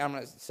back. I'm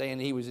not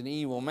saying he was an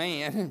evil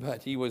man,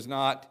 but he was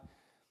not.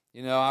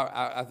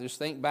 I just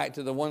think back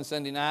to the one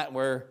Sunday night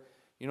where,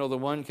 the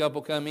one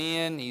couple come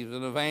in. He was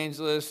an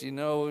evangelist,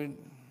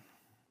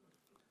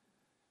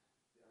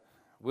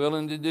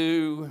 willing to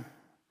do,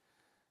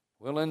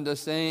 willing to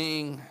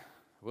sing,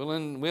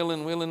 willing.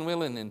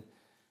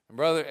 And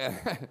brother,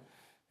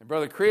 and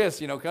Brother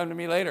Chris, come to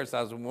me later. So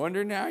I was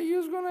wondering how you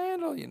was going to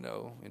handle,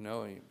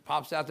 he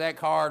pops out that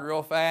card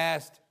real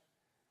fast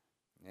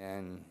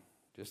and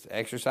just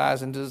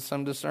exercise into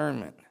some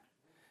discernment.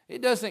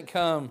 It doesn't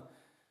come,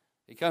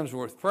 it comes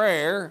with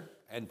prayer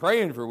and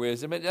praying for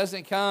wisdom. It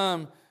doesn't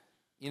come,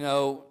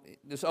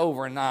 just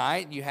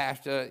overnight. You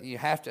have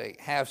to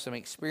have some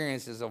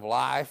experiences of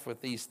life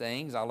with these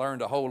things. I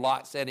learned a whole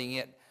lot setting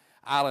at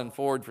Island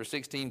Ford for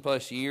 16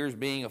 plus years,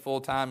 being a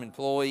full-time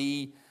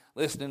employee,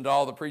 listening to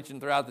all the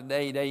preaching throughout the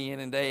day, day in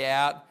and day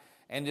out,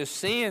 and just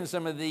seeing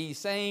some of these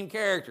same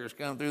characters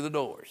come through the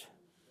doors.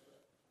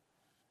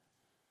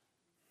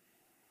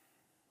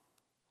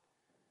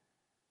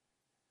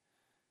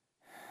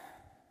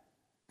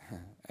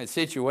 And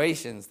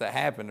situations that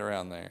happened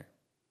around there.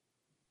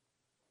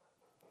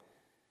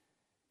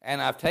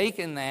 And I've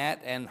taken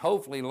that and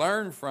hopefully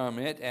learned from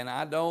it, and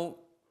I don't,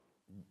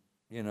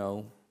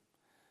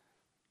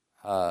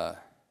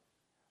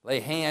 lay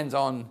hands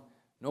on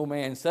no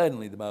man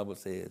suddenly, the Bible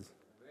says.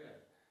 Amen.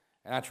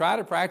 And I try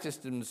to practice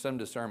some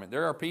discernment.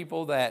 There are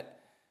people that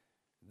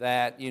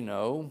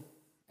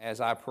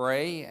as I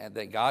pray,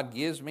 that God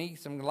gives me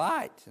some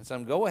light and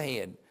some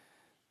go-ahead.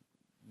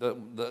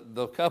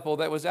 The couple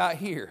that was out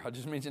here, I'll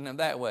just mention them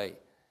that way.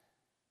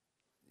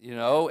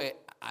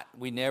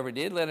 We never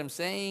did let him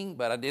sing,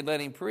 but I did let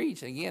him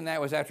preach. Again, that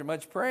was after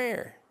much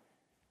prayer.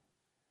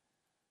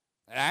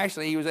 And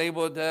actually, he was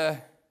able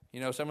to,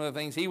 some of the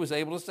things he was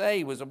able to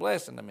say was a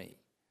blessing to me.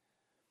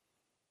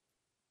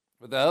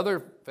 But the other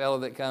fellow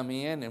that come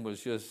in and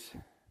was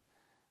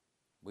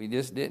we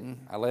just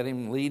didn't. I let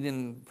him lead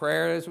in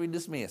prayer as we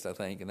dismissed, I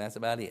think, and that's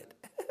about it.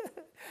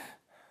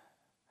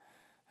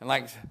 And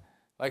like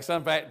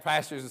some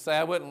pastors would say,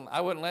 I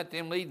wouldn't let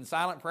them lead in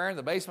silent prayer in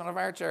the basement of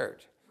our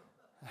church.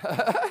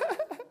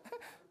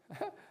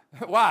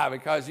 Why?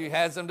 Because you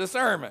had some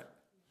discernment.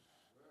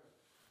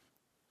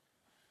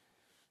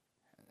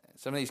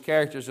 Some of these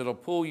characters that'll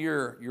pull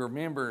your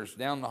members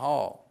down the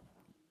hall,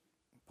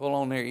 pull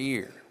on their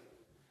ear.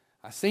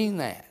 I seen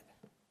that.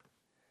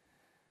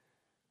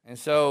 And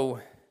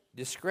so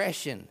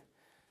discretion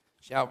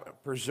shall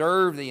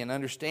preserve thee, and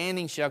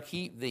understanding shall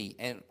keep thee.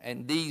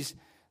 And these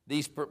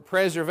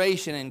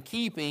preservation and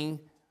keeping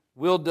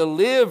will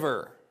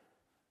deliver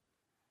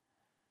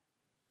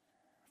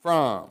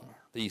from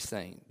these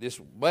things, this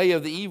way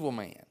of the evil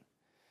man,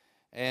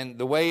 and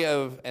the way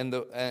of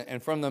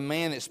and from the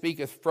man that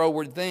speaketh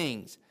froward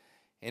things.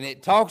 And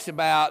it talks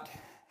about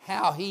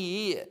how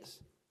he is.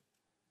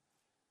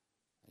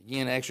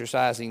 Again,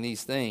 exercising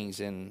these things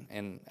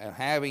and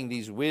having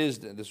this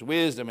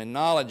wisdom and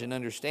knowledge and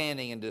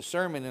understanding and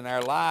discernment in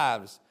our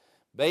lives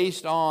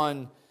based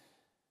on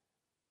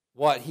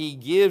what he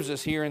gives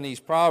us here in these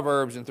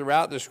Proverbs and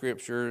throughout the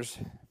Scriptures,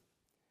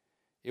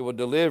 it will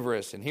deliver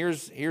us. And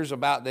here's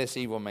about this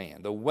evil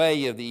man, the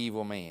way of the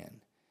evil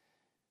man,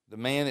 the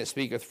man that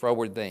speaketh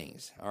froward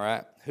things, all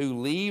right, who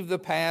leave the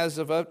paths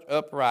of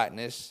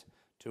uprightness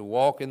to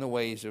walk in the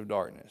ways of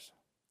darkness.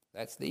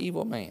 That's the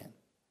evil man.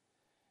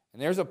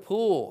 And there's a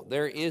pull.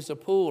 There is a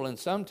pull. And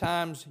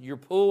sometimes you're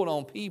pulled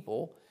on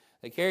people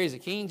that carries a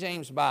King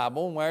James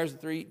Bible and wears a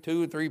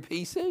 2 or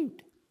 3-piece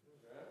suit.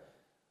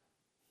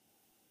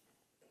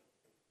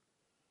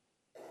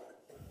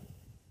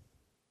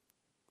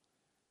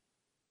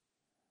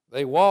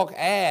 They walk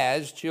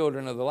as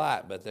children of the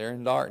light, but they're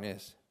in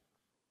darkness.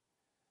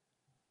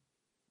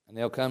 And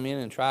they'll come in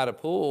and try to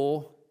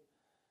pull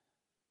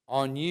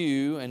on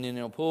you, and then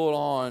they'll pull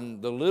on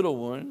the little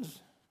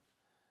ones,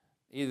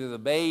 either the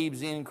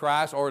babes in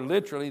Christ or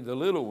literally the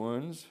little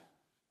ones,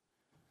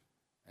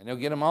 and they'll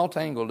get them all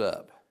tangled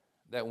up.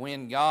 That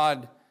when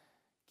God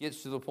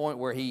gets to the point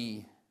where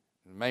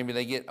maybe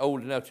they get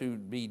old enough to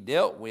be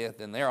dealt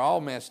with, and they're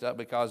all messed up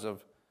because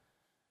of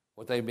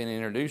what they've been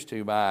introduced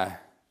to by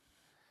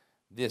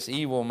this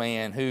evil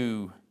man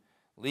who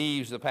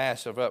leaves the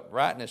paths of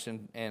uprightness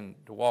and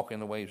to walk in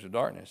the ways of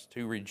darkness,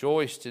 to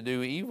rejoice to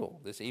do evil.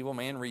 This evil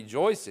man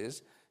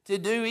rejoices to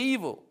do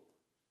evil.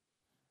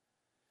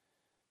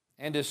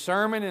 And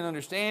discernment and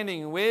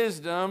understanding and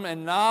wisdom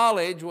and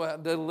knowledge will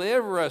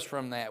deliver us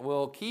from that,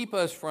 will keep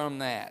us from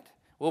that,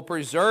 will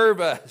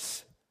preserve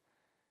us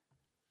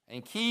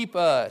and keep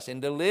us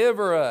and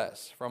deliver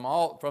us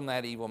from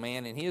that evil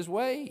man and his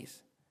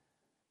ways.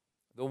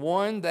 The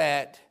one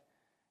that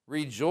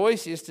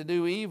rejoices to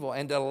do evil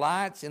and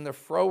delights in the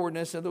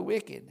frowardness of the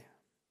wicked,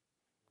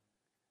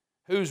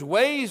 whose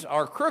ways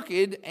are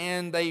crooked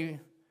and they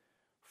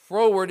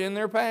froward in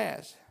their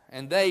paths.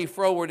 And they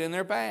froward in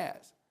their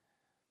paths.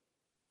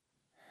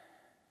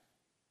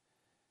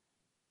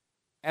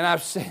 And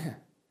I've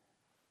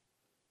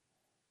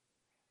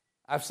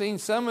seen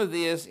some of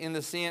this in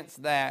the sense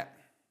that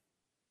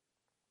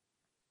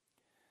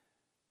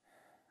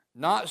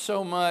not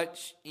so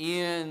much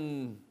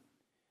in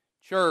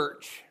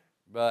church,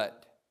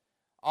 but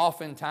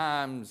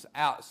oftentimes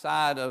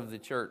outside of the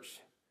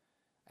church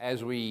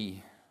as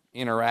we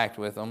interact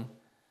with them,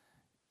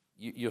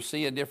 you'll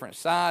see a different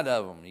side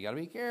of them. You got to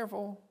be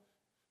careful.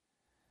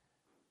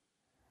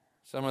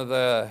 Some of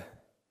their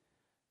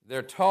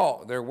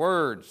talk, their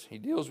words, he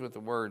deals with the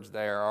words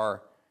there,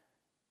 are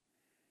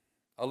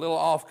a little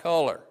off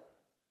color.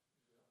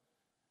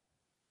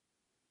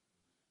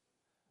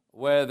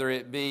 Whether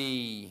it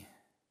be,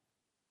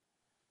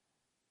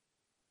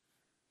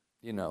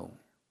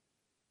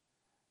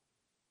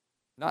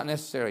 not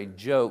necessarily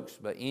jokes,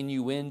 but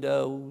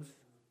innuendos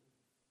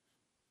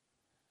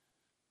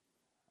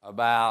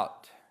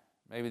about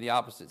maybe the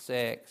opposite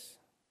sex.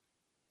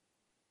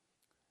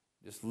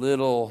 Just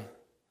little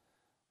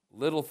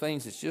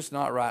things that's just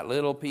not right,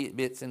 little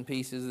bits and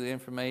pieces of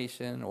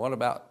information. What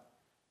about,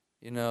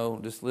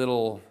 just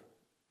little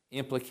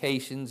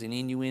implications and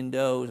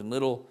innuendos and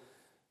little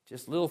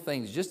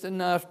things, just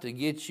enough to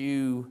get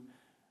you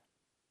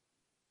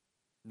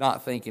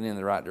not thinking in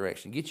the right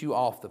direction, get you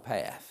off the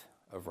path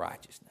of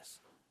righteousness.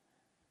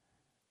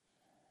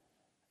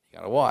 You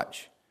got to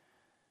watch.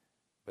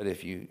 But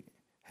if you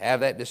have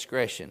that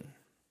discretion,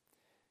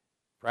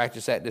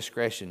 practice that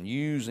discretion,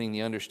 using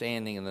the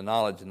understanding and the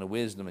knowledge and the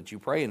wisdom that you're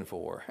praying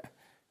for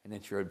and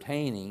that you're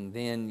obtaining,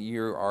 then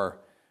you are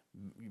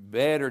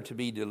better to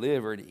be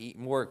delivered,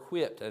 more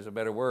equipped, as a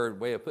better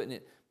way of putting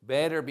it,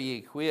 better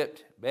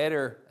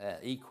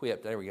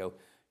equipped, there we go,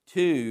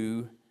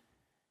 to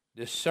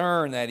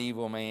discern that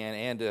evil man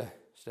and to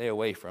stay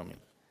away from him.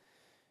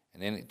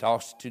 And then it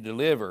talks to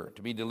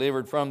be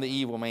delivered from the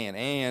evil man,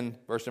 and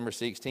verse number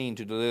 16,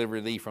 to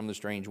deliver thee from the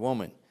strange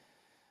woman.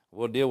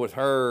 We'll deal with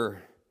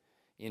her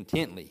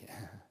intently.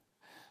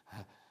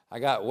 I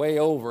got way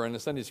over in the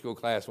Sunday school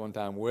class one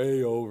time,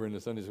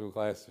 men's Sunday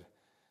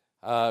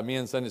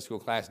school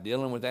class,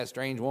 dealing with that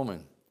strange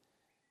woman.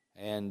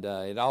 And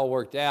it all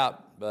worked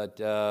out,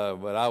 but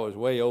I was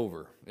way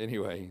over.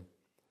 Anyway,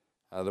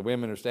 the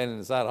women are standing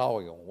inside the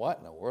hallway going, what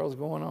in the world's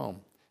going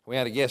on? We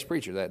had a guest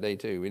preacher that day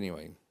too,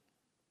 anyway.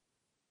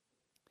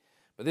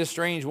 But this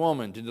strange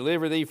woman, to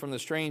deliver thee from the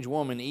strange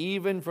woman,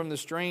 even from the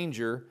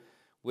stranger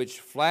which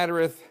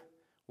flattereth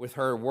with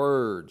her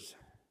words.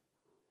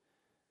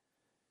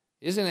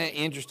 Isn't it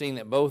interesting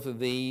that both of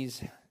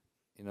these,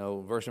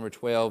 verse number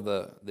 12,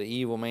 the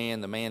evil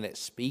man, the man that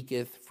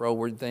speaketh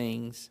froward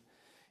things,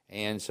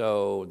 And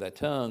so the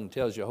tongue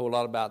tells you a whole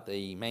lot about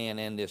the man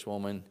and this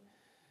woman.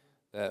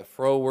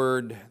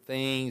 Froward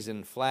things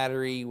and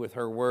flattery with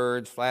her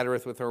words,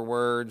 flattereth with her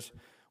words,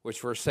 which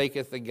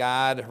forsaketh the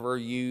God of her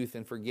youth,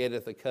 and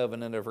forgetteth the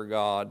covenant of her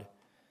God.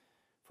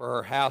 For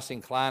her house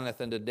inclineth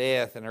unto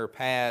death, and her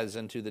paths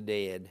unto the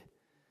dead.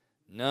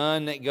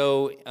 None that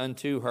go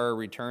unto her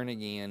return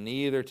again,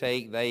 neither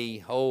take they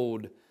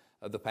hold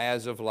of the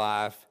paths of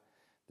life,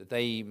 that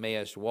they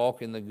mayest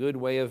walk in the good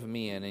way of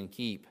men, and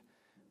keep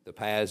the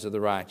paths of the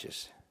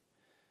righteous.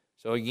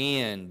 So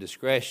again,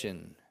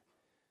 discretion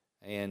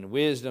and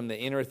wisdom that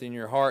entereth in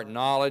your heart,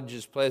 knowledge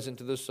is pleasant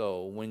to the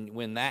soul.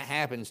 When that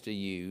happens to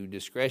you,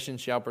 discretion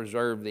shall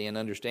preserve thee, and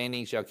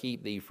understanding shall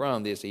keep thee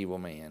from this evil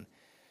man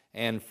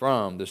and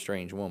from the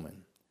strange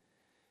woman.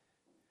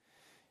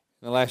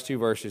 The last two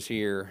verses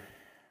here.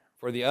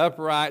 For the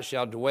upright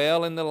shall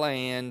dwell in the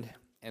land,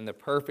 and the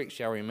perfect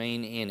shall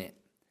remain in it.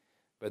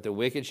 But the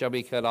wicked shall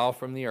be cut off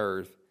from the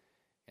earth,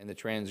 and the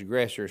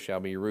transgressor shall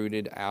be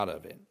rooted out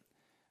of it.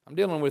 I'm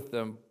dealing with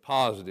the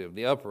positive,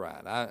 the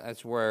upright.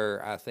 That's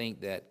where I think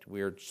that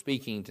we're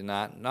speaking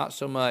tonight. Not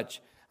so much,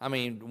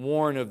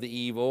 warn of the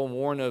evil,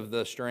 warn of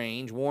the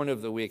strange, warn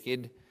of the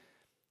wicked.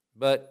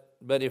 But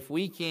if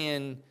we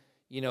can,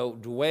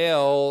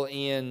 dwell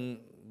in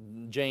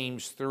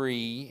James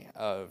 3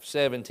 of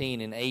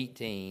 17 and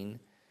 18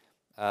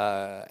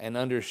 and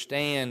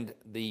understand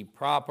the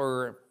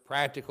proper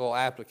practical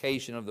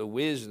application of the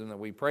wisdom that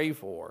we pray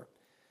for,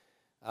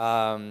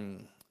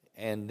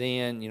 and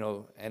then,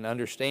 and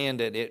understand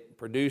that it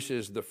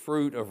produces the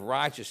fruit of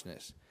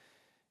righteousness,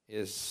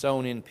 is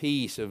sown in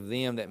peace of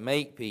them that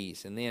make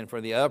peace. And then, for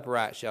the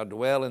upright shall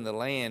dwell in the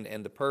land,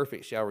 and the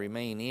perfect shall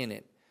remain in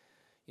it.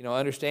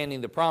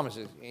 Understanding the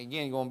promises.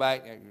 Again, going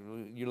back,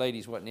 you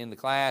ladies wasn't in the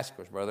class. Of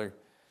course, Brother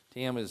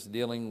Tim is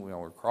dealing,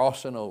 we're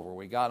crossing over.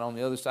 We got on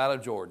the other side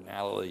of Jordan.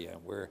 Hallelujah.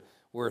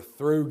 We're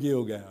through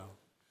Gilgal.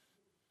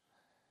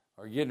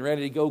 We're getting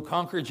ready to go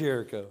conquer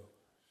Jericho.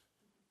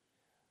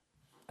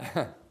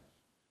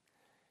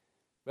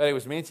 But it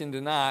was mentioned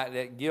tonight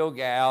that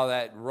Gilgal,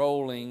 that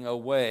rolling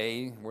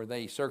away, where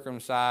they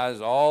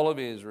circumcised all of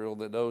Israel,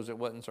 that those that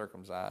wasn't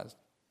circumcised,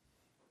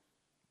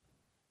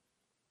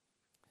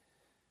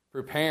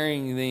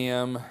 preparing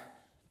them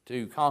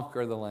to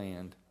conquer the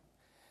land,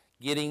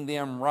 getting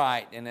them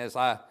right. And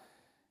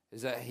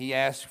he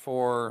asked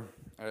for,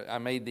 I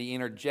made the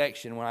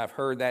interjection when I've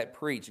heard that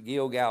preached,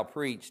 Gilgal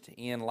preached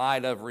in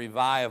light of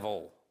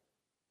revival.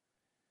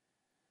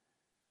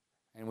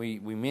 And we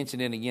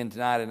mentioned it again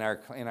tonight in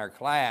our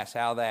class,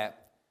 how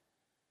that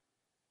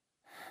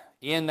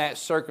in that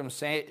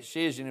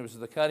circumcision it was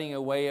the cutting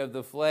away of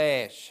the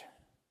flesh,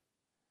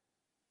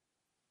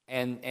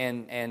 and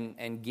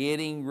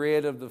getting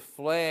rid of the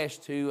flesh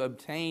to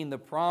obtain the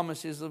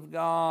promises of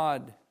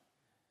God.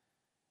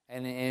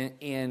 And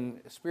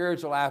in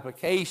spiritual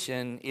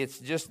application, it's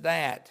just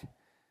that.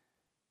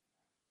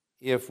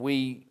 If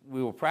we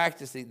will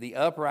practice the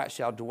upright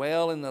shall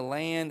dwell in the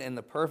land, and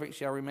the perfect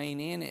shall remain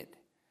in it.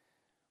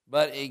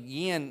 But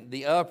again,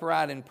 the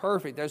upright and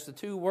perfect, there's the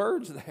two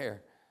words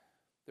there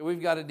that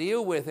we've got to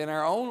deal with in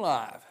our own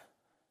life.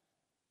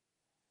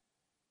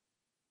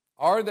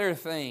 Are there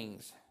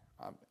things,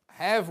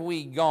 have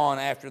we gone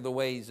after the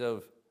ways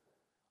of,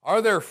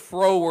 are there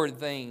froward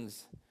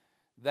things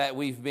that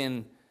we've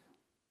been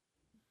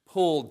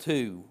pulled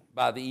to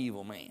by the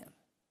evil man?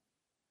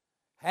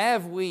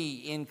 Have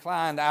we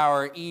inclined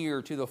our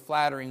ear to the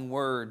flattering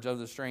words of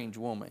the strange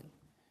woman?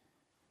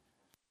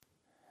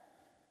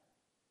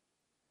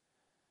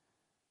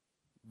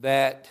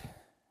 That,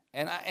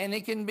 and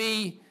it can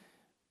be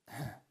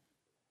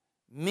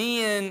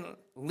men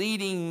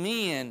leading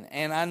men,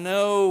 and I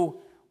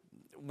know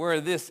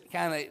where this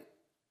kind of,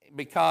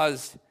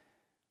 because,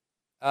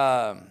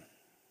 let's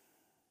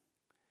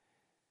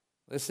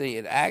see,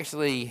 it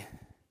actually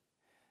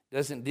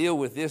doesn't deal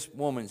with this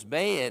woman's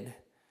bed.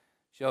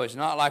 So it's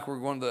not like we're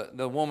going to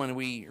the woman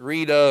we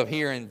read of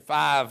here in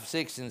 5,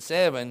 6, and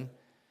 7.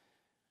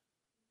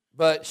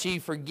 But she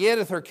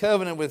forgetteth her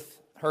covenant with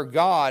her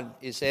God,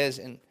 it says,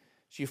 and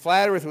she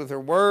flattereth with her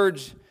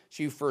words.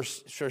 She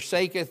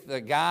forsaketh the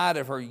God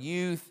of her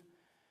youth.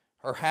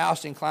 Her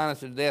house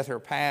inclineth to death, her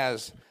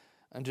paths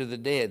unto the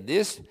dead.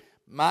 This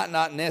might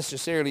not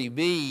necessarily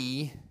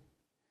be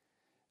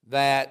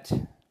that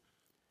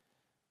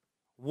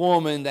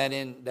woman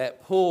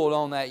that pulled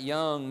on that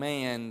young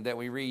man that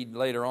we read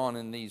later on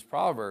in these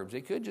Proverbs.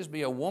 It could just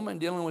be a woman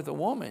dealing with a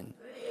woman.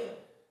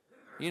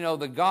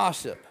 The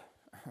gossip.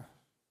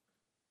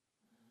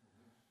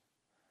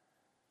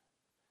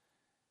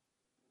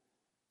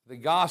 The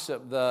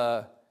gossip,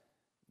 the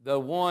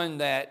one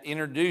that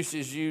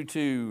introduces you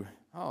to,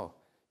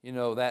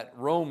 that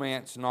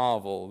romance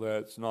novel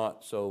that's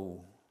not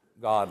so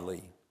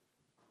godly.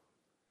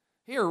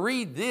 Here,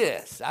 read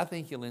this. I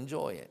think you'll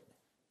enjoy it.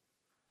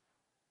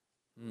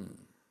 And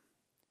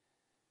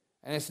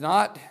it's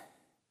not,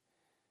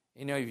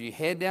 if you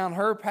head down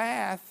her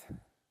path,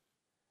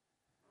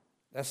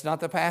 that's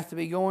not the path to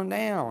be going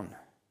down.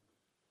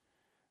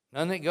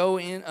 None that go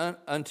in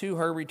unto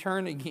her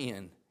return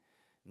again.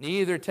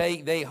 neither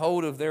take they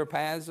hold of their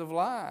paths of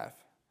life.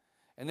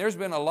 And there's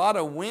been a lot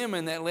of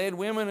women that led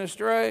women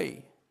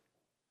astray.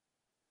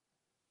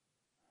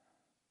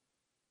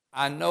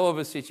 I know of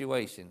a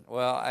situation.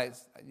 Well,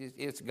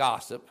 it's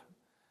gossip.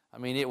 I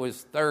mean, it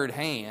was third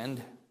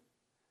hand.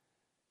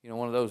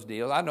 One of those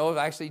deals. I know of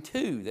actually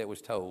 2 that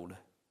was told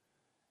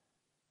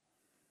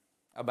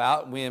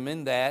about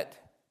women that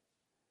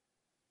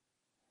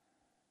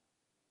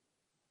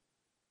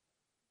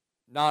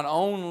not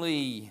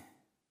only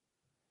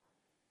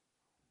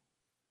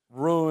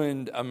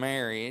ruined a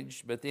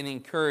marriage, but then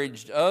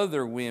encouraged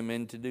other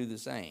women to do the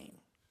same.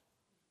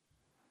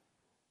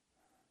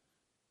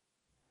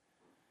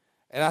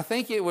 And I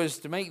think it was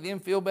to make them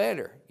feel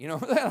better. I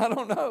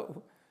don't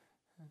know.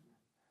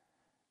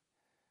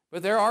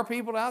 But there are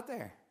people out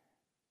there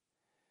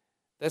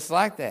that's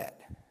like that.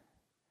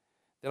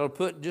 That'll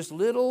put just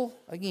little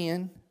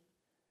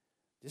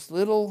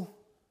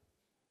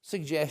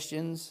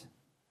suggestions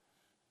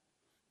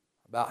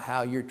about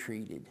how you're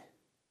treated.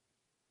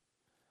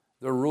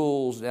 The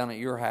rules down at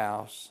your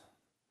house.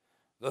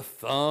 The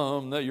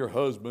thumb that your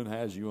husband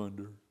has you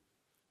under.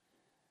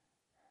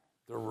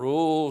 The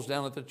rules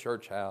down at the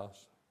church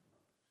house.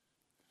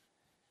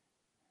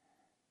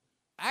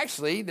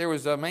 Actually, there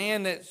was a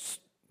man that's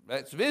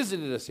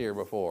visited us here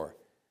before.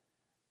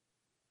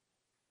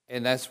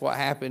 And that's what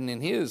happened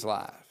in his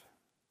life.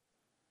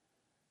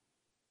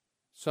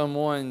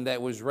 Someone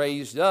that was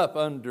raised up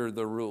under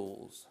the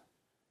rules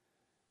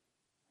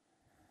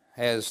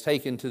has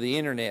taken to the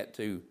internet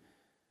to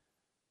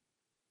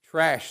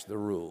trash the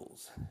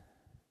rules,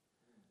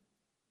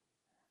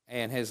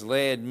 and has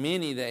led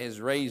many that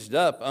has raised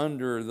up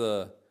under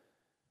the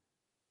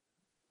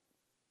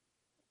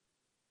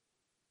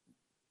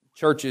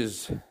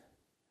churches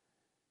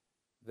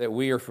that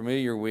we are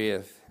familiar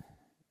with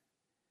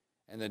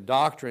and the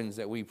doctrines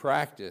that we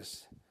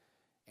practice,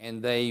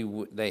 and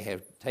they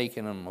have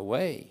taken them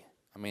away.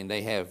 I mean,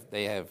 they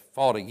have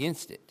fought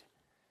against it,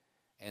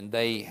 and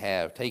they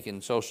have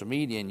taken social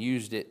media and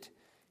used it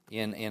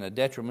in a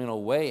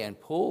detrimental way and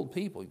pulled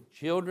people,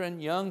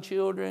 young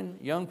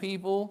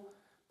people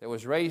that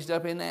was raised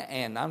up in that,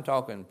 and I'm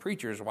talking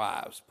preachers'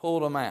 wives,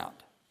 pulled them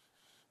out.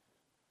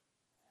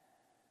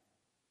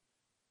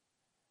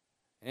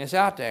 And it's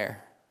out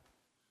there.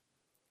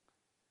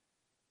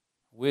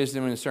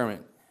 Wisdom and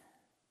discernment.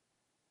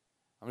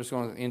 I'm just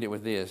going to end it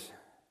with this.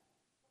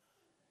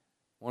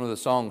 One of the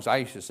songs I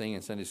used to sing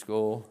in Sunday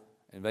school,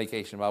 in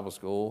Vacation Bible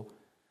School,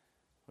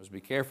 was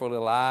 "Be careful,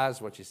 little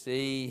eyes, what you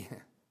see.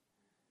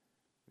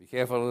 Be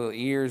careful, little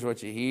ears,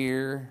 what you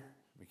hear.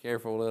 Be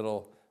careful,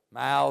 little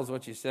mouths,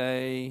 what you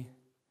say.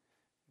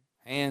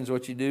 Hands,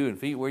 what you do, and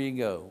feet, where you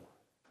go.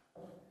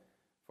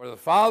 For the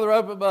Father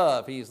up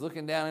above, He is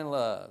looking down in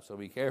love. So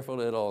be careful,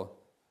 little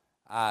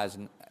eyes,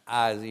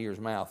 ears,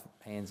 mouth,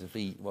 hands, and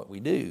feet, what we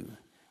do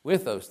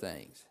with those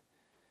things."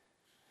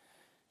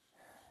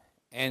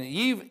 And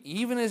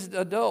even as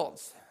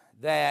adults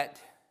that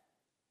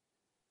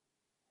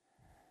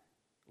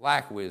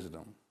lack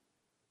wisdom,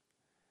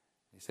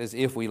 it says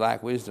if we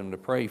lack wisdom, to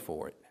pray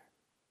for it.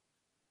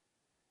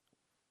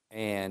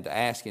 And to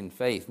ask in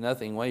faith,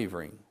 nothing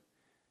wavering.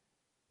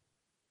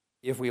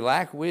 If we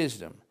lack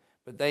wisdom,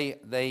 but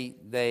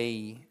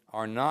they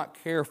are not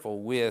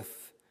careful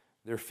with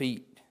their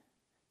feet,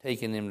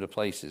 taking them to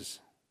places,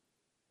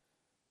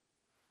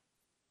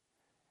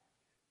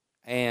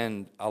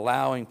 and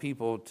allowing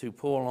people to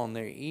pull on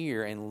their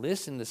ear and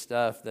listen to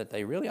stuff that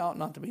they really ought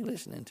not to be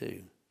listening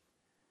to.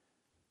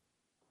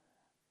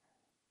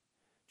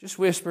 Just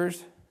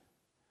whispers,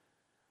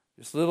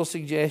 just little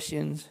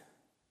suggestions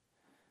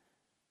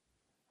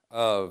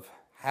of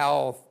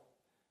how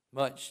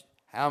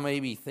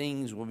maybe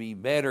things will be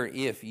better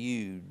if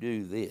you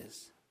do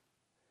this.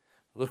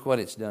 Look what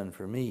it's done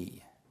for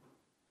me.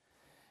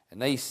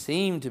 And they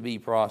seem to be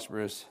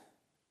prosperous,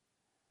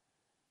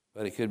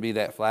 but it could be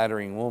that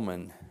flattering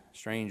woman,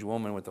 strange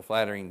woman with the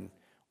flattering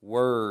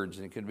words,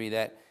 and it could be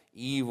that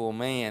evil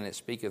man that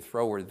speaketh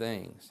froward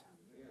things.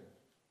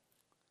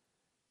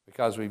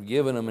 Because we've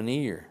given them an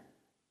ear.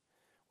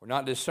 We're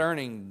not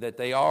discerning that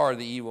they are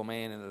the evil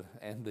man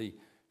and the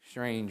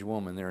strange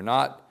woman. They're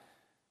not.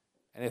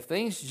 And if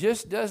things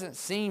just doesn't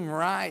seem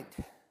right,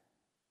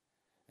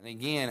 and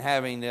again,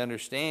 having the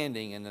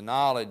understanding and the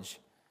knowledge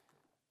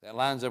that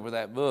lines up with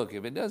that book,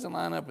 if it doesn't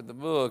line up with the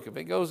book, if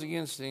it goes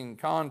against and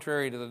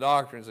contrary to the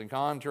doctrines and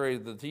contrary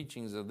to the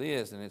teachings of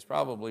this, then it's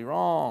probably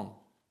wrong.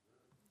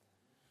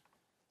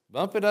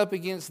 Bump it up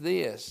against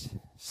this.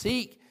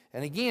 Seek,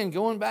 and again,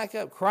 going back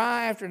up,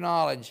 cry after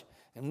knowledge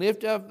and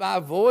lift up thy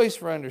voice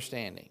for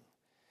understanding.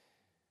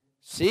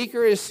 Seek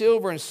her as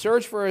silver and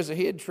search for her as a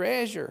hid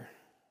treasure.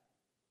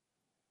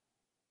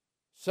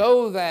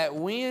 So that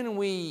when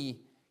we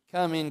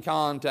come in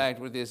contact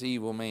with this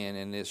evil man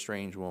and this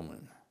strange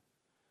woman,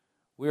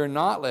 we are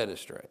not led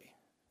astray.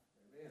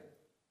 Amen.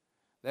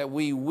 That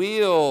we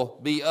will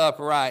be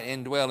upright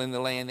and dwell in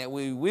the land, that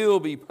we will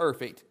be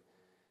perfect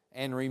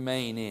and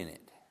remain in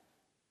it.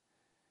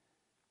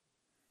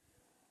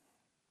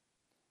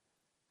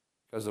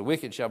 Because the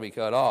wicked shall be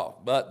cut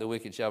off, but the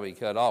wicked shall be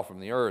cut off from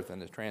the earth, and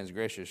the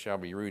transgressors shall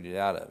be rooted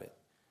out of it.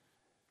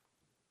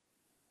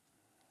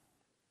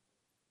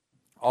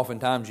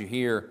 Oftentimes you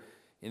hear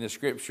in the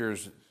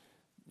Scriptures,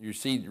 you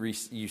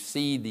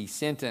see the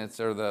sentence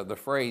or the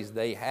phrase,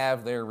 they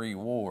have their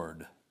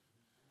reward.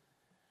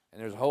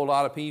 And there's a whole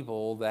lot of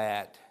people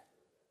that's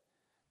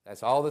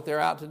all that they're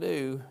out to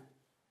do,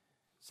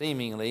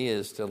 seemingly,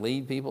 is to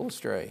lead people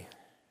astray.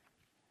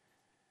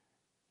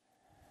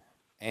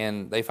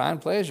 And they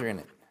find pleasure in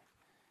it.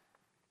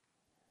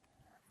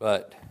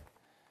 But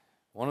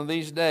one of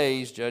these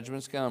days,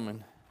 judgment's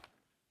coming.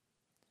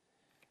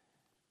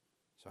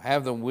 So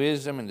have the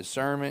wisdom and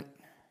discernment,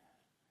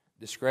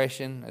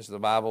 discretion, as the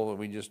Bible that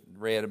we just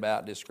read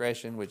about,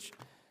 discretion, which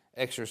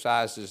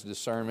exercises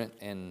discernment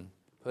and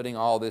putting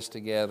all this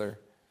together.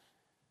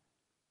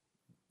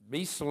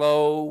 Be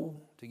slow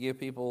to give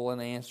people an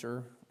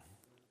answer.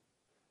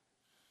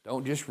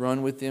 Don't just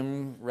run with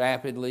them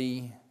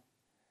rapidly.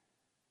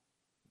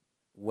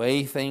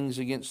 Weigh things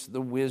against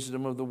the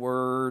wisdom of the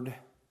Word.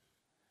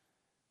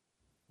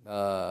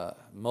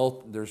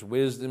 There's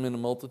wisdom in a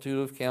multitude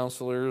of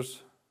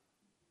counselors.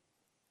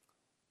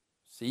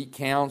 Seek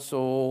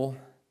counsel,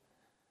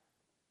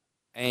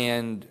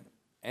 and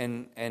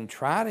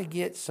try to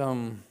get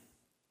some,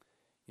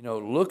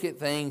 look at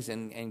things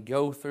and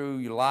go through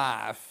your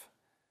life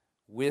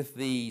with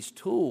these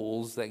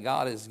tools that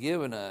God has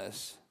given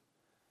us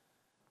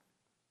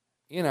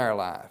in our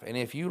life. And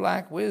if you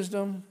lack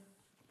wisdom,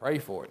 pray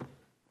for it.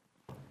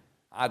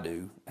 I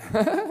do.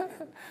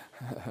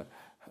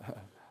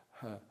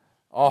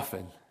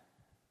 Often.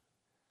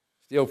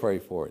 Still pray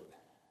for it.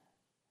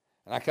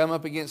 And I come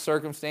up against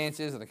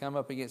circumstances and I come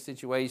up against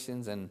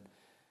situations, and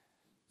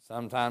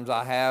sometimes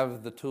I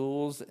have the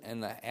tools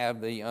and I have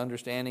the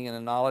understanding and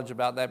the knowledge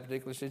about that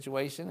particular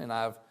situation, and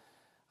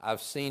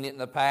I've seen it in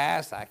the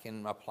past. I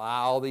can apply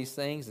all these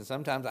things, and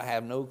sometimes I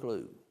have no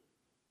clue.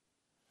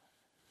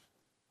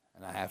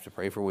 And I have to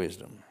pray for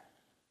wisdom.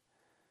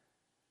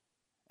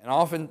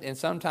 And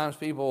sometimes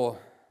people,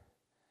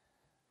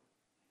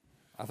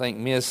 I think,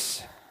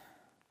 misread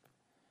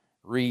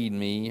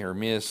me or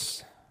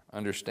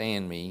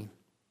misunderstand me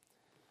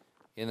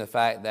in the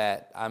fact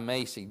that I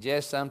may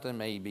suggest something,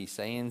 may be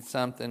saying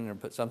something or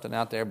put something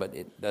out there, but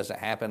it doesn't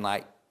happen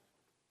like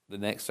the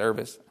next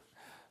service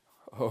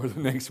or the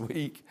next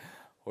week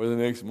or the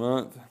next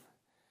month.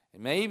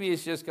 And maybe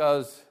it's just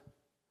because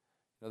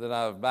that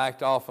I've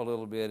backed off a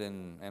little bit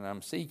and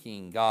I'm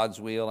seeking God's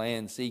will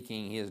and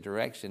seeking His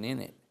direction in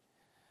it.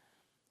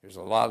 There's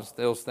a lot of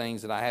those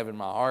things that I have in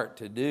my heart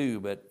to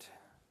do, but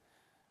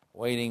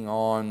waiting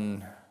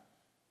on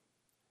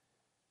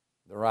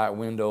the right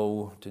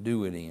window to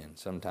do it in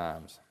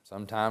sometimes.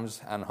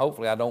 Sometimes, and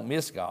hopefully I don't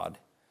miss God.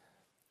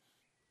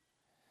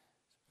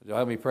 So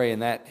help me pray in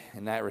that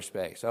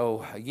respect.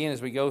 So again,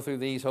 as we go through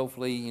these,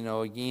 hopefully,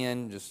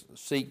 again, just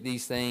seek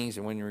these things.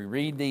 And when we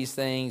read these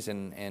things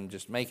and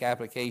just make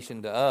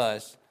application to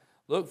us,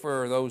 look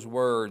for those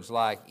words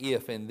like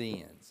if and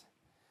thens.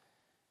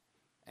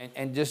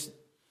 And just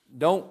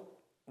don't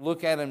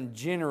look at them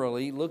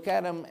generally. Look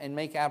at them and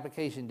make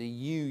application to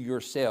you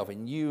yourself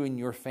and you and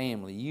your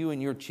family, you and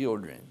your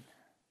children.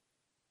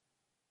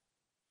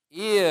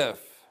 If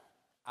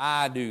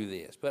I do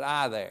this, put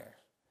I there,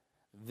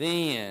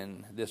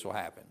 then this will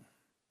happen.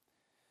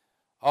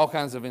 All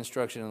kinds of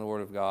instruction in the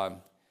Word of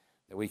God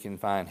that we can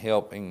find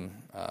help in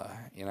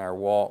our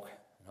walk.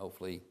 And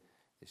hopefully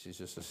this is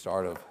just the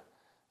start of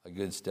a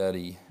good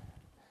study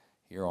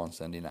here on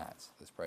Sunday nights. Let's pray.